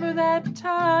remember that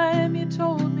time you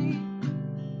told me,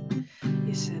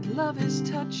 you said love is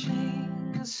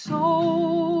touching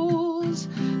souls.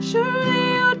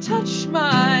 Surely you touch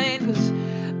mine, 'cause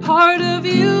part of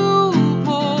you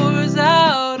pours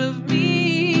out of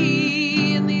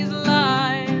me in these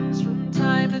lines from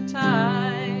time to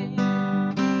time.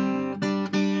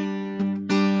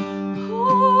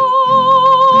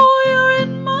 Oh, you're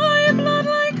in my blood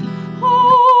like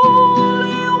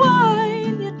holy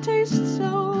wine. You taste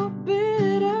so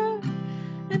bitter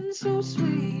and so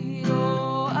sweet.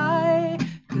 Oh, I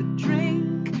could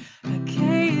drink a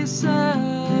case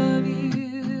of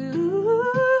you,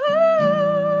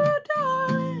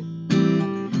 darling.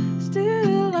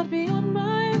 Still I'd be on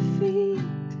my feet.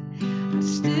 I'd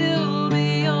still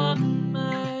be on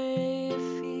my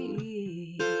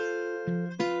feet.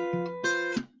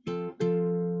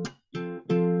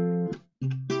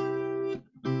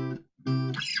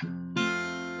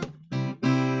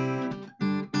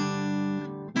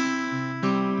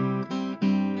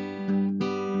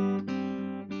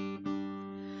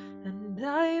 And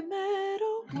I met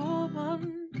a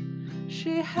woman,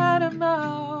 she had a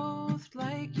mouth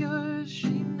like yours. She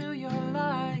knew your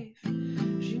life,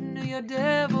 she knew your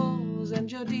devils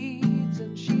and your deeds.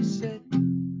 And she said,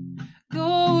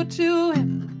 go to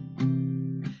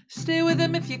him, stay with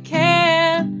him if you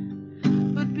can,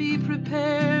 but be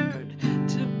prepared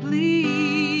to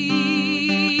bleed.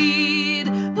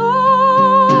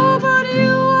 Oh, but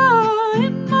you are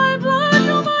in my blood,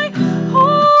 you're my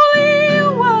holy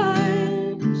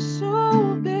wine,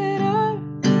 so bitter,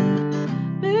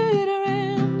 bitter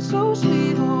and so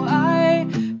sweet. Oh, I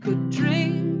could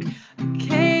drink a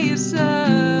case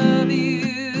of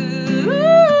you,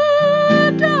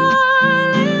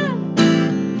 darling.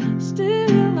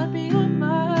 Still I'd be on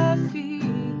my feet.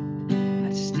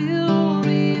 I'd still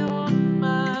be on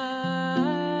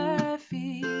my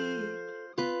feet.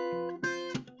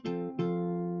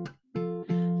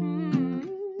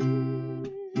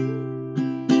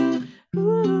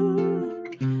 Ooh,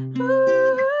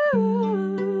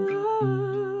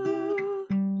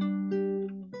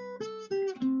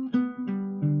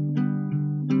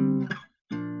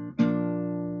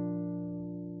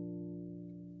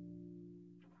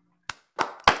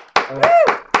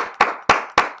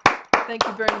 Thank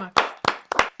you very much.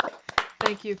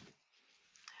 Thank you.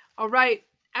 All right,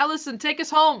 Allison, take us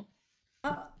home.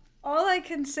 All I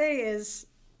can say is,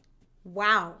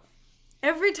 wow.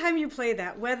 Every time you play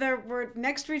that, whether we're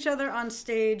next to each other on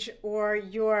stage or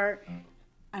you're,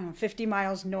 I don't know, 50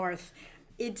 miles north,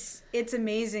 it's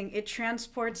amazing. It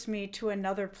transports me to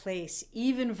another place,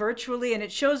 even virtually, and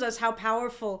it shows us how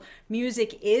powerful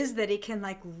music is, that it can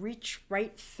like reach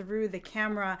right through the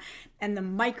camera and the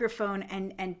microphone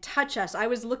and touch us. I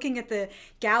was looking at the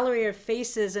gallery of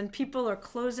faces and people are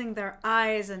closing their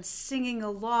eyes and singing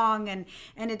along, and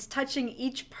it's touching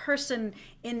each person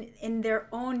in their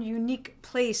own unique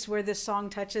place where this song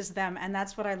touches them, and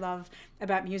that's what I love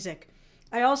about music.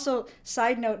 I also,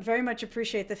 side note, very much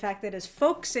appreciate the fact that as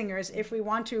folk singers, if we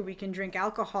want to, we can drink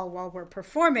alcohol while we're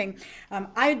performing.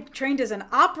 I trained as an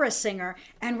opera singer,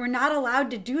 and we're not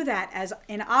allowed to do that as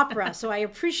in opera. So I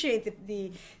appreciate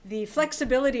the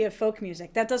flexibility of folk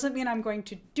music. That doesn't mean I'm going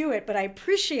to do it, but I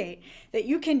appreciate that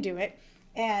you can do it,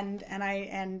 and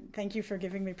thank you for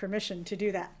giving me permission to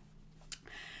do that.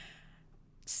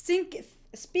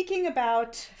 Speaking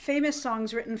about famous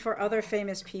songs written for other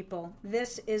famous people,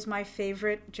 this is my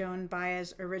favorite Joan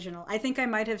Baez original. I think I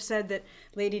might have said that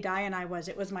Lady Di and I was.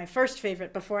 It was my first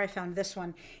favorite before I found this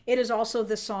one. It is also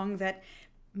the song that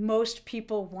most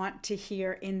people want to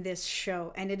hear in this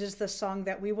show, and it is the song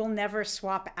that we will never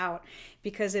swap out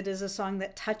because it is a song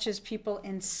that touches people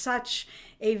in such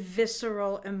a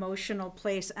visceral, emotional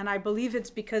place. And I believe it's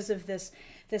because of this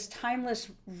timeless,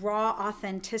 raw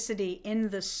authenticity in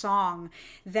the song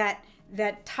that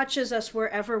touches us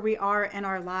wherever we are in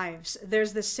our lives.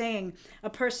 There's this saying, a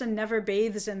person never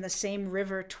bathes in the same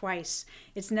river twice.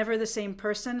 It's never the same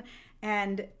person,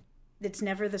 and it's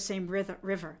never the same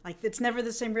river. Like, it's never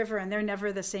the same river, and they're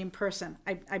never the same person.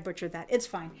 I butchered that. It's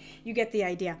fine. You get the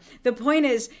idea. The point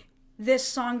is, this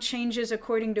song changes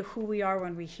according to who we are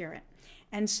when we hear it.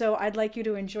 And so I'd like you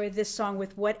to enjoy this song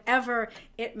with whatever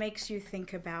it makes you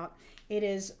think about. It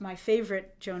is my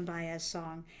favorite Joan Baez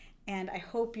song, and I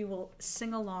hope you will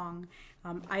sing along,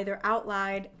 either out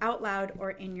loud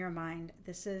or in your mind.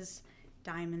 This is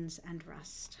Diamonds and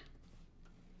Rust.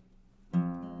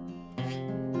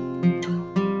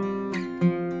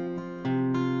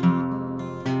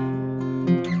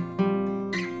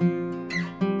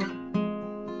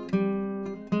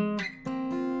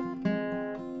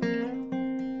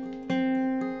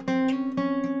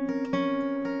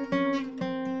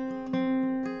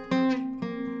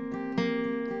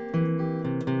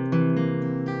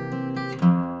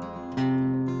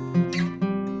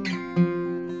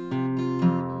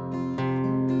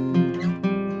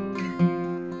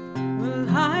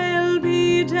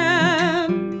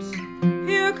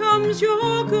 there's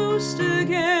your ghost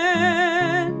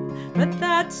again. But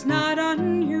that's not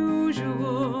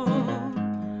unusual.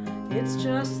 It's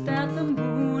just that the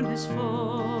moon is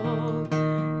full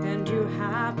and you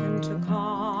happen to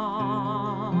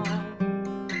call.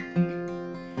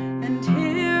 And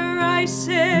here I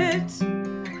sit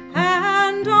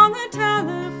and on the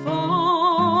telephone,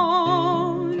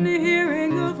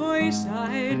 hearing a voice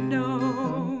I'd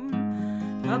known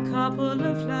a couple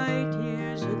of light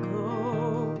years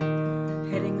ago,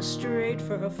 heading straight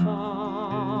for a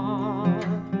fall.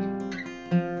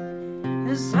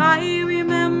 As I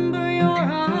remember, your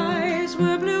eyes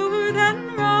were bluer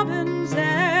than robin's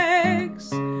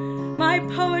eggs. My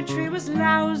poetry was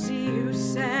lousy, you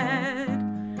said.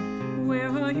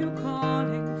 Where are you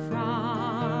calling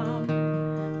from?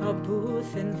 A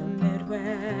booth in the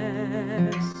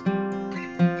Midwest.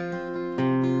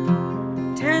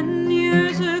 10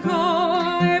 years ago,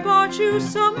 I bought you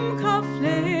some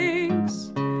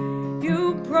cufflinks.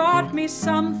 You brought me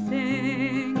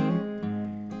something.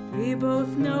 We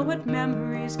both know what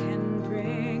memories can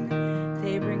bring.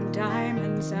 They bring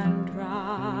diamonds and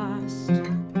rust.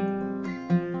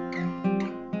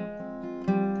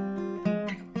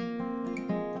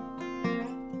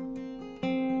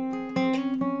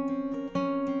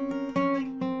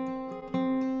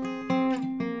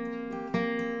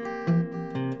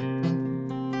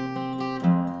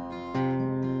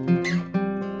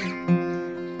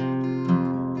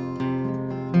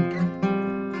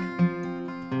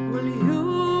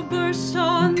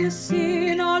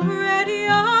 Scene already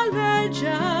a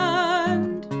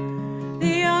legend,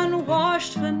 the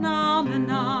unwashed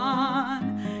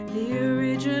phenomenon, the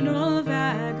original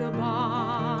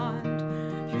vagabond.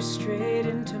 You strayed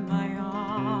into my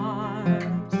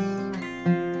arms,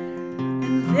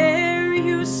 and there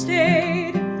you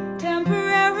stayed,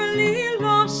 temporarily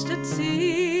lost at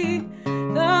sea.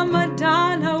 The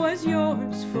Madonna was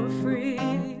yours for free.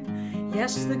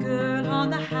 Yes, the girl on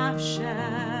the half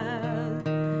shell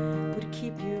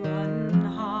keep you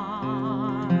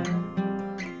unharmed.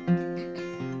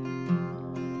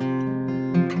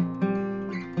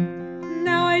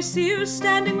 Now I see you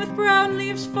standing with brown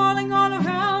leaves falling all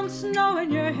around, snow in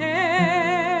your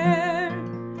hair.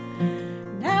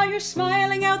 Now you're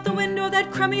smiling out the window of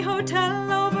that crummy hotel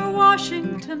over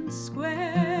Washington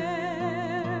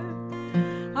Square.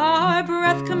 Our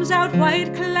breath comes out,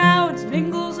 white clouds,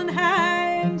 mingles and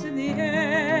hangs in the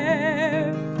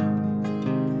air.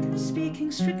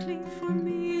 Speaking strictly for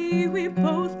me, we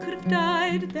both could have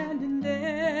died then and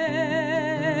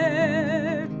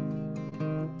there.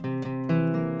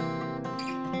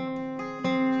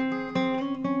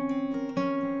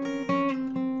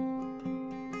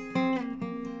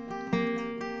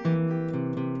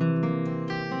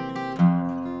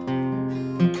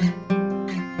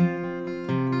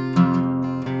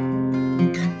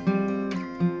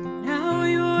 Now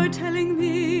you're telling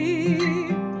me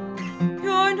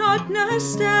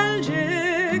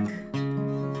nostalgic,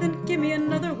 then give me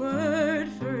another word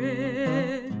for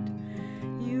it.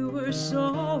 You were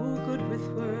so good with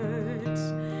words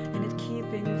and at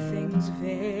keeping things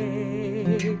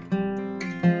vague.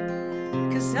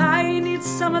 'Cause I need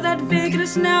some of that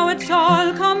vagueness now, it's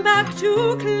all come back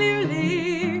too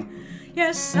clearly.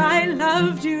 Yes, I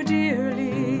loved you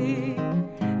dearly,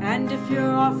 and if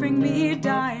you're offering me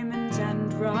diamonds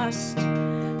and rust,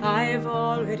 I've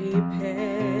already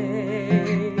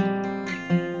paid.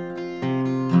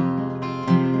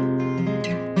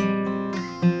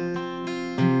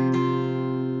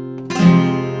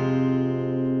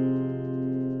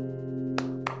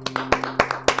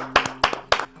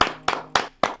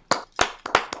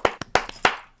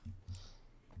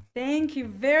 Thank you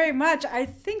very much. I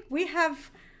think we have,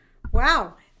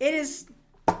 wow,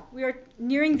 we are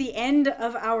nearing the end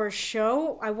of our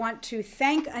show. I want to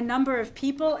thank a number of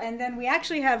people, and then we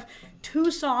actually have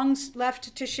 2 songs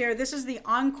left to share. This is the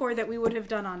encore that we would have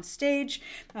done on stage,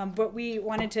 but we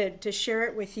wanted to share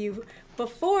it with you.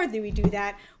 Before we do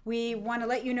that, we want to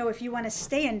let you know, if you want to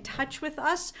stay in touch with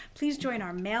us, please join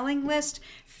our mailing list.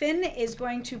 Finn is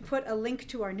going to put a link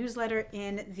to our newsletter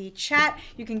in the chat.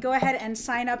 You can go ahead and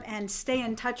sign up and stay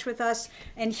in touch with us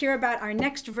and hear about our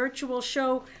next virtual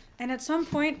show, and at some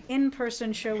point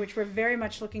in-person show, which we're very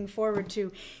much looking forward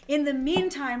to. In the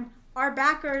meantime, our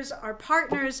backers, our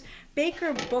partners,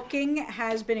 Baker Booking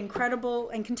has been incredible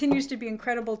and continues to be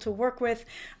incredible to work with.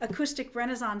 Acoustic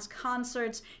Renaissance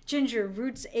Concerts, Ginger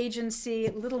Roots Agency,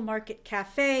 Little Market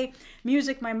Cafe,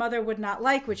 Music My Mother Would Not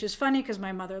Like, which is funny because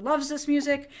my mother loves this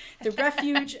music, The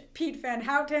Refuge, Pete Van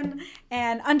Houten,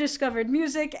 and Undiscovered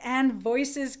Music, and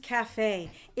Voices Cafe.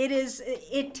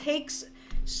 It takes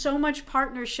so much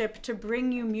partnership to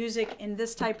bring you music in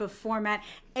this type of format.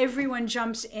 Everyone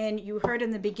jumps in. You heard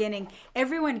in the beginning,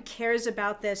 everyone cares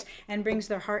about this and brings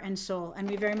their heart and soul. And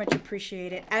we very much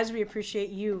appreciate it, as we appreciate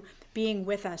you being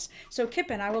with us. So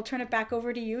Kipyn, I will turn it back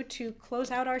over to you to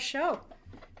close out our show.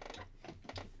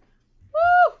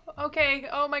 Woo! Okay.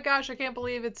 Oh my gosh, I can't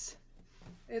believe it's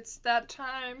that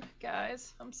time,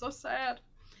 guys. I'm so sad.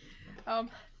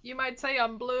 You might say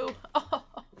I'm blue. Oh,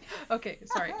 okay,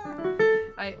 sorry.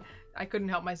 I couldn't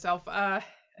help myself. I've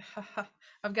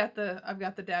got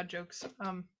the dad jokes.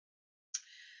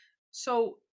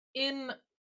 So in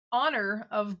honor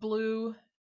of Blue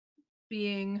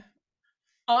being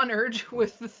honored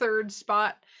with the 3rd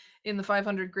spot in the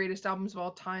 500 greatest albums of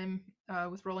all time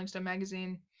with Rolling Stone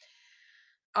magazine,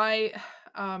 I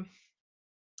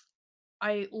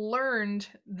learned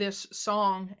this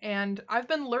song, and I've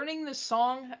been learning this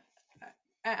song,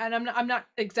 and I'm not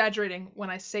exaggerating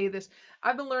when I say this.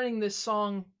 I've been learning this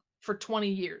song for 20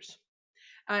 years.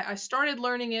 I started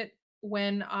learning it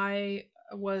when I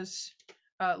was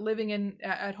living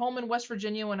at home in West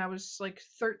Virginia when I was like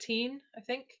 13, I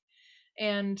think,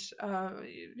 and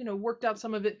worked out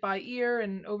some of it by ear,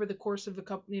 and over the course of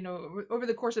over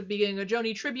the course of being a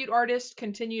Joni tribute artist,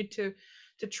 continued to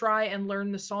try and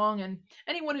learn the song. And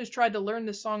anyone who's tried to learn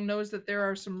the song knows that there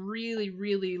are some really,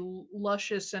 really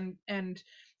luscious and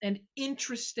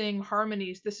interesting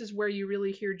harmonies. This is where you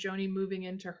really hear Joni moving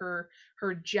into her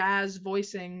jazz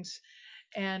voicings,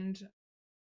 and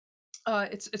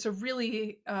it's a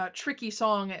really tricky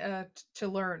song to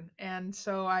learn. And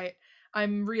so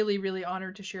I'm really, really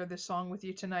honored to share this song with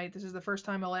you tonight. This is the first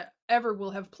time I'll ever will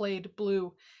have played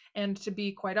Blue, and to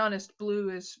be quite honest,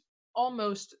 Blue is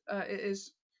almost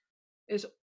is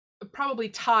probably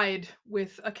tied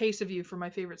with A Case of You for my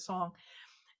favorite song.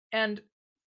 And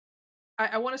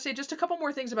I want to say just a couple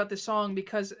more things about this song,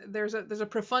 because there's a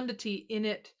profundity in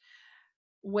it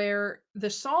where the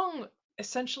song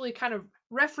essentially kind of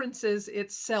references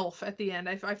itself at the end.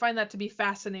 I find that to be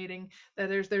fascinating, that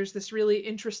there's this really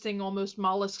interesting, almost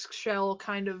mollusk shell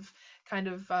kind of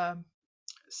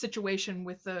situation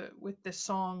with this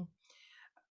song.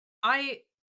 I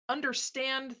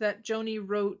understand that Joni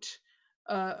wrote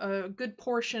a good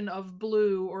portion of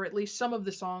Blue, or at least some of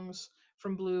the songs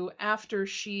from Blue, after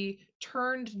she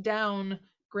turned down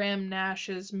Graham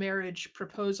Nash's marriage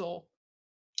proposal.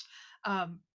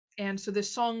 And so this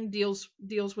song deals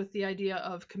with the idea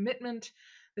of commitment.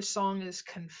 This song is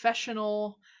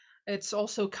confessional. It's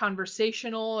also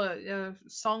conversational.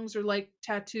 Songs are like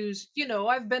tattoos.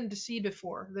 I've been to sea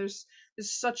before. There's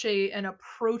such an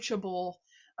approachable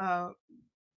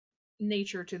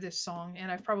nature to this song,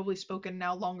 and I've probably spoken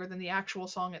now longer than the actual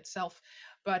song itself.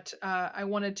 But I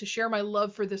wanted to share my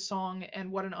love for this song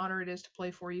and what an honor it is to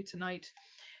play for you tonight.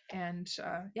 And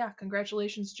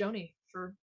congratulations, Joni,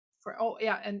 for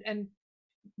and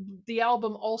the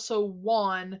album also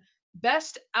won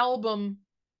Best Album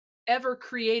Ever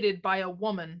Created by a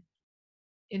Woman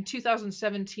in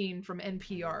 2017 from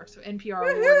NPR. So NPR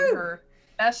awarded her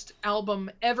Best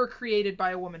Album Ever Created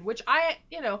by a Woman, which I'm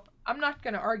not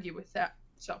going to argue with that.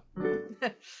 So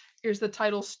here's the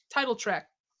title track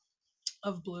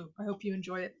of Blue. I hope you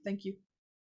enjoy it. Thank you.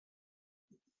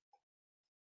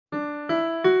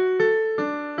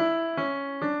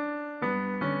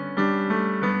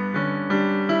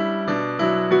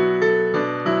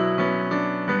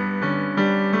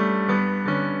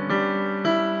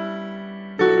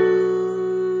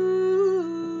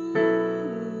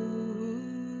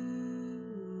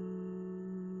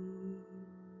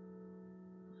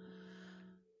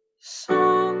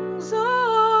 Songs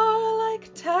are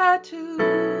like tattoos,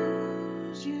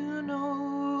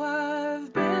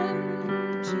 I've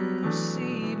been to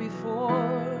sea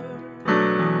before.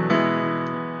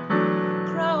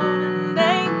 Crown and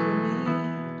anchor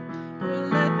me, or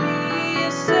let me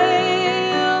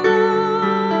sail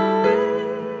away.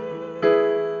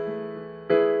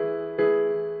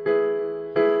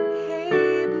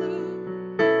 Hey Blue,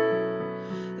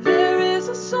 there is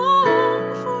a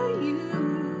song for you,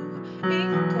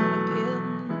 ink on a pen,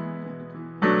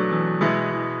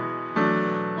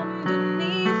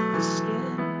 underneath the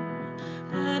skin,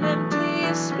 an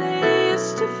empty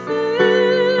space to fill in.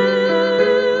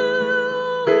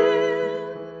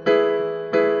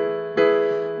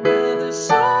 Well, there's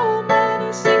so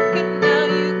many sinking now,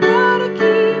 you gotta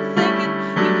keep thinking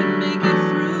you can make it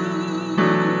through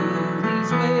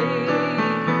these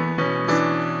waves.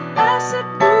 Acid,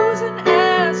 booze, and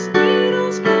ass,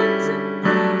 needles, guns, and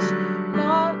brass,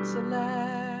 lots of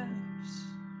laughs,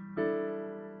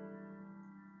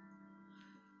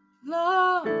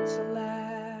 lots of laughs.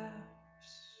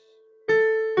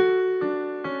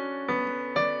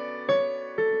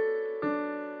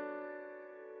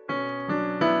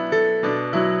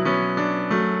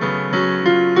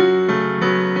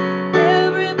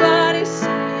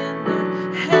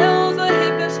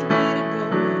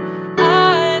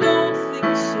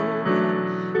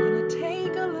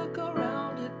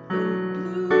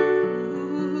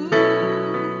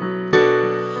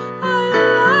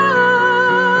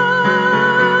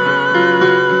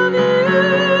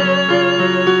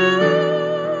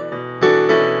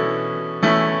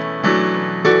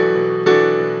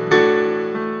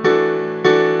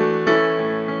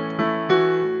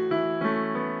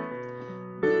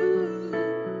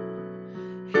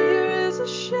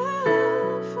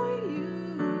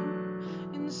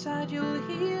 inside you'll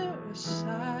hear a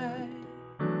sigh,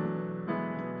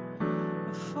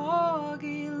 a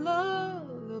foggy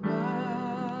lullaby.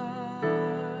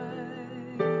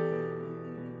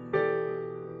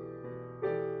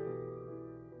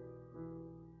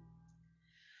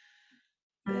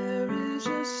 There is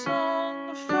a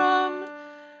song from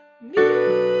me.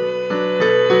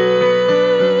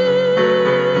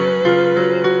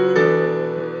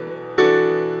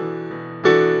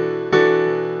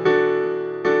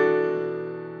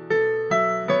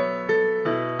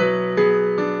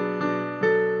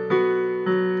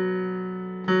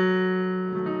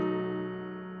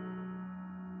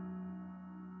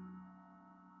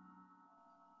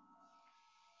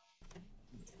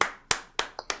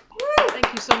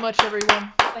 Thank you so much,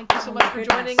 everyone. Thank you so much for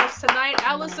joining us tonight.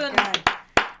 Allison,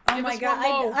 oh my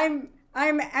God.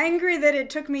 I'm angry that it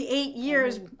took me 8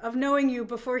 years of knowing you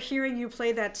before hearing you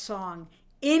play that song.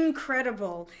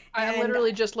 Incredible. I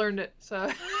literally just learned it,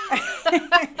 so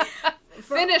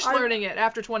finished learning it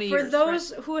after 20 years. For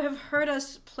those who have heard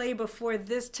us play before,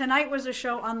 tonight was a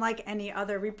show unlike any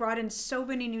other. We brought in so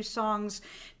many new songs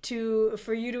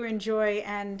for you to enjoy,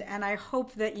 and I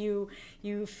hope that you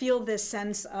feel this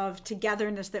sense of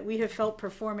togetherness that we have felt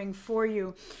performing for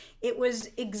you. It was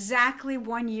exactly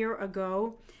 1 year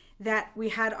ago that we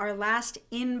had our last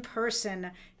in-person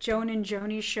Joan and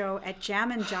Joni show at Jam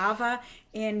and Java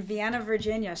in Vienna,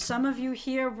 Virginia. Some of you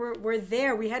here were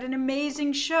there. We had an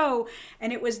amazing show,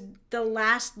 and it was the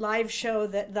last live show,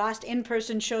 the last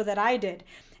in-person show that I did.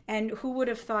 And who would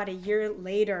have thought a year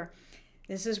later,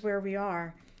 this is where we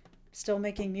are, still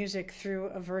making music through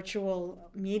a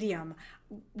virtual medium.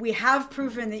 We have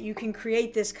proven that you can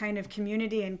create this kind of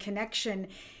community and connection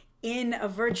in a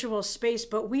virtual space,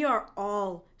 but we are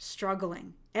all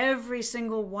struggling. Every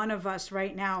single one of us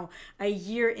right now, a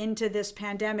year into this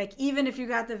pandemic, even if you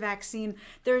got the vaccine,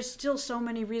 there's still so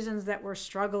many reasons that we're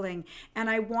struggling. And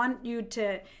I want you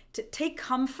to take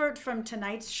comfort from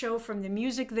tonight's show, from the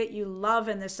music that you love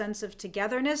and the sense of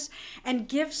togetherness, and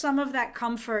give some of that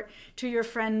comfort to your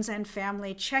friends and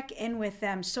family. Check in with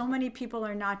them. So many people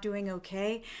are not doing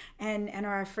okay and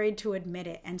are afraid to admit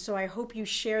it. And so I hope you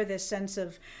share this sense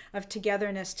of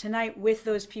togetherness tonight with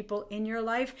those people in your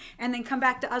life, and then come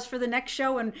back to us for the next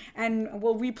show and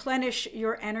we'll replenish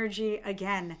your energy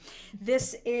again.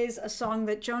 This is a song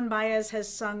that Joan Baez has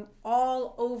sung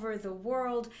all over the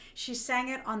world. She sang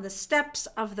it on the steps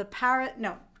of the Paris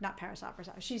Opera House.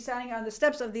 She sang on the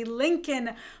steps of the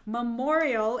Lincoln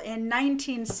Memorial in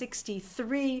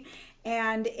 1963,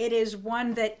 and it is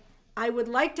one that I would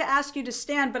like to ask you to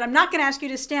stand, but I'm not going to ask you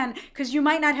to stand because you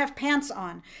might not have pants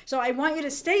on. So I want you to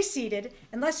stay seated.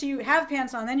 Unless you have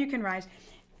pants on, then you can rise.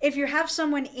 If you have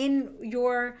someone in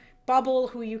your bubble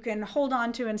who you can hold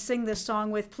on to and sing this song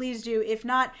with, please do. If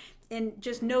not, and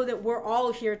just know that we're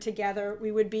all here together.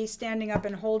 We would be standing up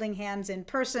and holding hands in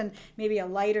person, maybe a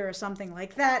lighter or something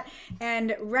like that,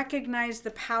 and recognize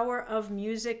the power of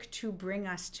music to bring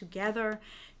us together,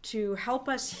 to help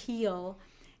us heal,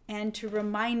 and to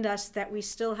remind us that we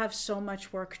still have so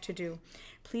much work to do.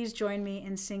 Please join me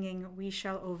in singing "We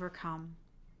Shall Overcome."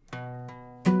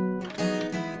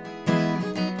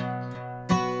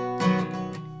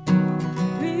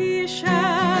 We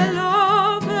shall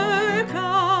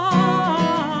overcome.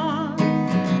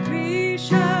 We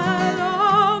shall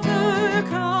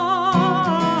overcome.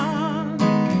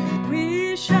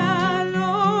 We shall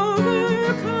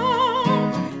overcome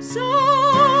someday.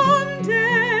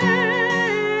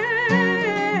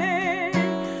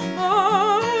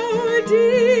 Oh,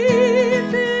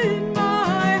 deep in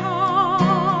my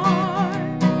heart,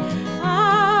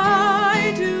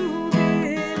 I do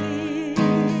believe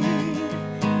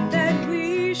that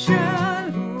we shall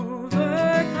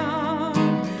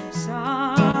overcome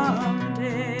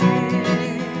someday.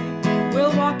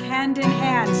 We'll walk hand in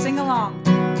hand. Sing along.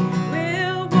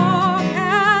 We'll walk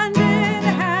hand in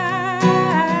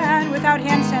hand Without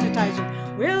hand sanitizer.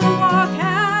 We'll walk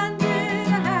hand in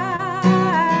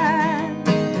hand.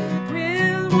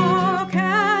 We'll walk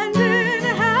hand in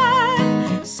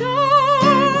hand someday.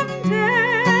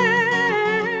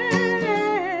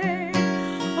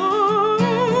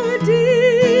 Oh,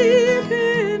 deep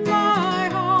in my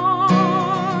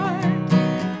heart,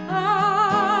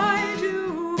 I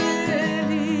do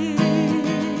believe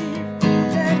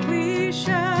that we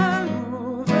shall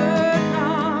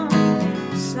overcome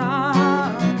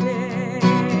someday.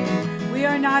 We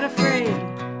are not afraid.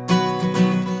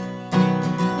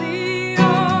 We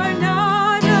are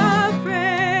not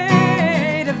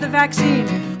afraid of the vaccine.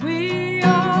 We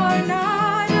are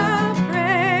not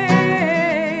afraid.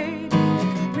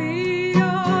 We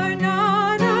are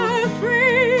not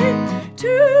afraid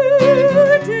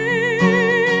today.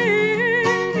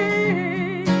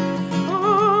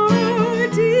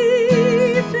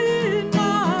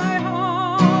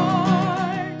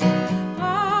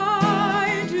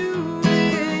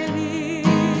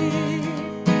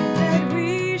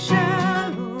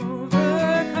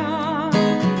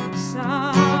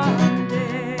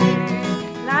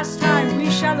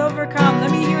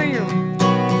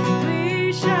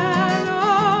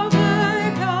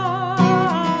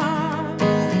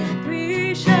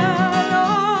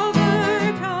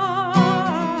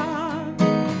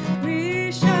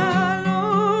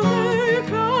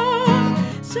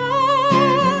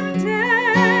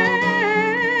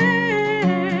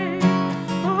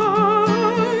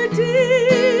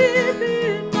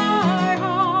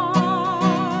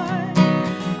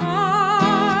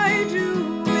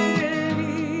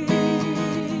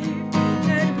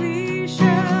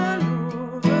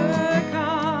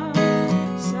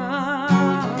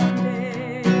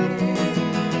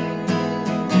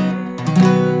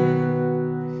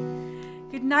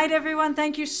 night, everyone.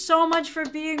 Thank you so much for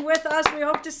being with us. We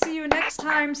hope to see you next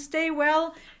time. Stay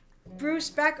well. Bruce,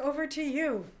 back over to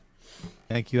you.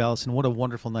 Thank you, Allison. What a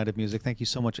wonderful night of music. Thank you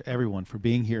so much, everyone, for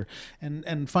being here.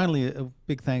 And finally, a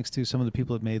big thanks to some of the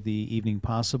people that made the evening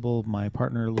possible. My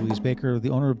partner, Louise Baker,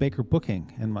 the owner of Baker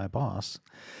Booking, and my boss,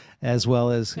 as well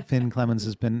as Finn Clemens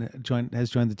has joined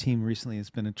the team recently.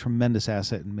 It's been a tremendous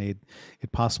asset and made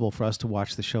it possible for us to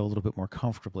watch the show a little bit more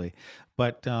comfortably.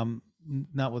 But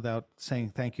not without saying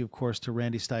thank you, of course, to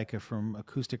Randy Steika from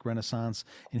Acoustic Renaissance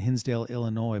in Hinsdale,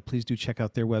 Illinois. Please do check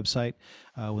out their website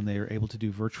when they are able to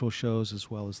do virtual shows as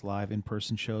well as live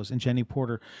in-person shows. And Jenny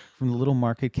Porter from the Little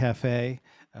Market Cafe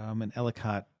in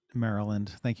Ellicott,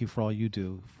 Maryland. Thank you for all you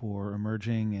do for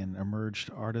emerging and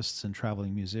emerged artists and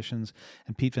traveling musicians.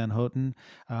 And Pete Van Houten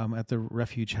at the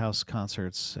Refuge House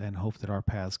concerts, and hope that our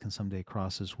paths can someday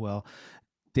cross as well.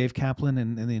 Dave Kaplan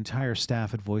and the entire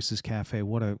staff at Voices Cafe,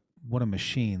 what a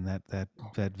machine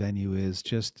that venue is.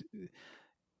 Just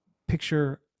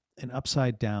picture an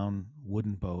upside down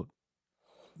wooden boat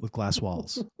with glass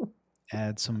walls.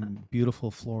 Add some beautiful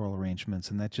floral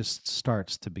arrangements, and that just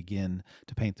starts to begin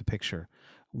to paint the picture.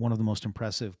 One of the most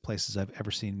impressive places I've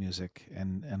ever seen music,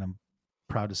 and I'm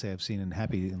proud to say I've seen, and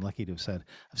happy and lucky to have said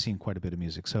I've seen quite a bit of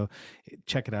music. So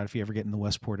check it out. If you ever get in the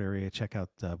Westport area, check out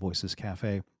Voices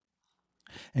Cafe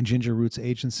and Ginger Roots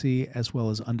Agency, as well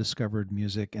as Undiscovered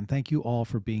Music. And thank you all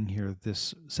for being here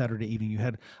this Saturday evening. You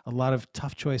had a lot of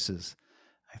tough choices.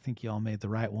 I think you all made the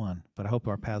right one, but I hope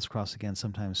our paths cross again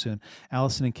sometime soon.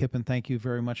 Allison and Kipyn, thank you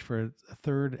very much for a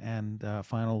third and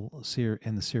final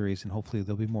in the series, and hopefully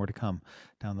there'll be more to come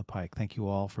down the pike. Thank you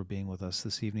all for being with us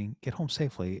this evening. Get home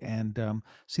safely, and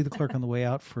see the clerk on the way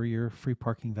out for your free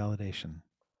parking validation.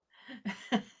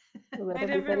 Let Night,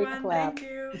 everybody everyone. clap. Thank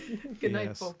you. Good night,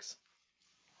 Yes. folks.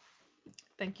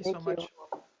 Thank you Thank so much.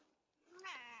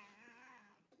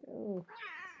 Oh.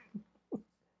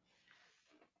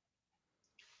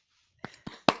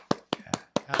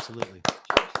 Absolutely.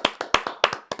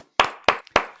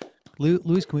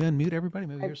 Louise, can we unmute everybody?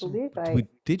 Maybe I here's some. believe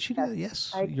Did you do that?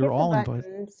 Yes. I You're hit all the invited.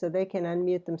 button so they can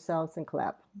unmute themselves and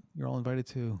clap. You're all invited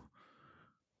to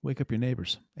wake up your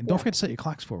neighbors, and don't forget to set your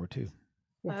clocks forward too.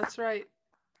 Yes. That's right.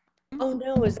 Oh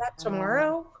no, is that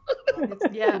tomorrow?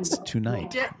 Yeah. It's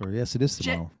tonight, or yes, it is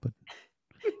tomorrow. But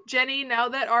Jenny, now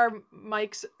that our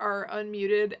mics are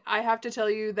unmuted, I have to tell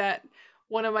you that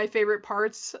one of my favorite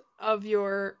parts of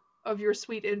your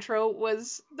sweet intro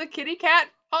was the kitty cat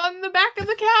on the back of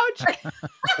the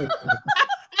couch.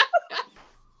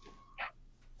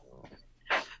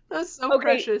 That's so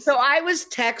precious. So I was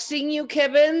texting you,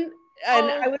 Kipyn, and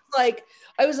I was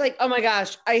like, oh my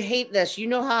gosh, I hate this. You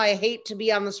know how I hate to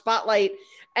be on the spotlight,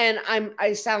 and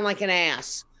I sound like an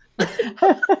ass.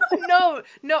 No.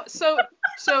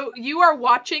 So you are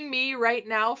watching me right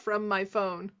now from my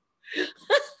phone.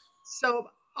 So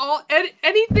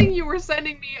anything you were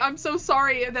sending me, I'm so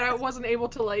sorry that I wasn't able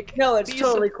to like. No, it's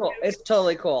totally cool. It's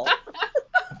totally cool.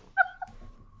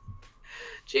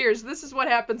 Cheers. This is what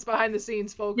happens behind the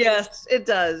scenes, folks. Yes, it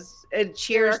does. And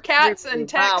cheers. There are cats and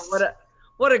texts. Wow,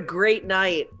 what a great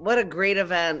night. What a great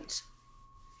event.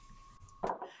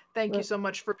 Thank you so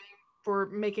much for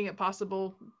making it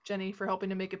possible, Jenny, for helping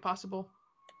to make it possible.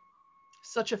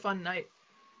 Such a fun night.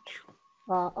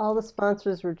 All the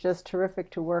sponsors were just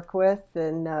terrific to work with,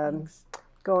 and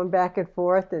going back and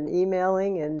forth and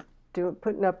emailing and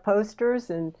putting up posters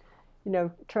and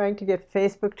trying to get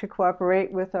Facebook to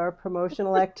cooperate with our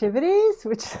promotional activities,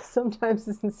 which sometimes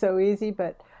isn't so easy,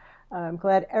 but I'm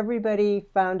glad everybody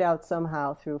found out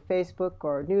somehow through Facebook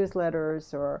or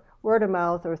newsletters or word of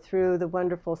mouth or through the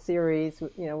wonderful series,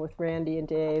 with Randy and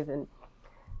Dave and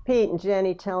Pete and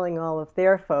Jenny telling all of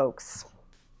their folks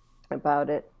about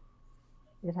it.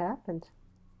 It happened.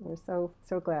 We're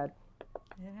so glad.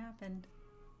 It happened.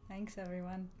 Thanks,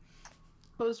 everyone.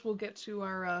 Suppose we'll get to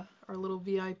our little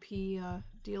VIP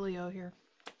dealio here.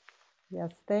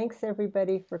 Yes, thanks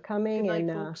everybody for coming. Good night,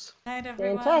 and folks. Night, stay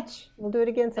everyone. in touch. We'll do it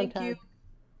again sometime. Thank you.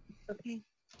 Okay.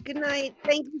 Good night.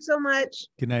 Thank you so much.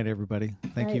 good night, everybody.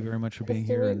 Thank you very much for being Nice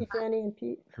to here meet and you, Jenny and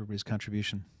Pete. everybody's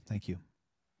contribution. Thank you.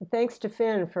 And thanks to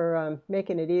Finn for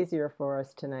making it easier for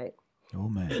us tonight. Oh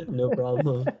man, No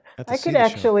problem. Got to I see could the show.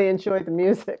 actually enjoy the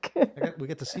music. We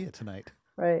get to see it tonight.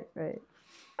 Right. All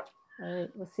right.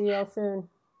 We'll see you all soon.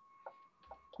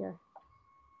 Yeah.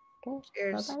 Okay.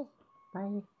 Cheers. Bye-bye.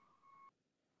 Bye.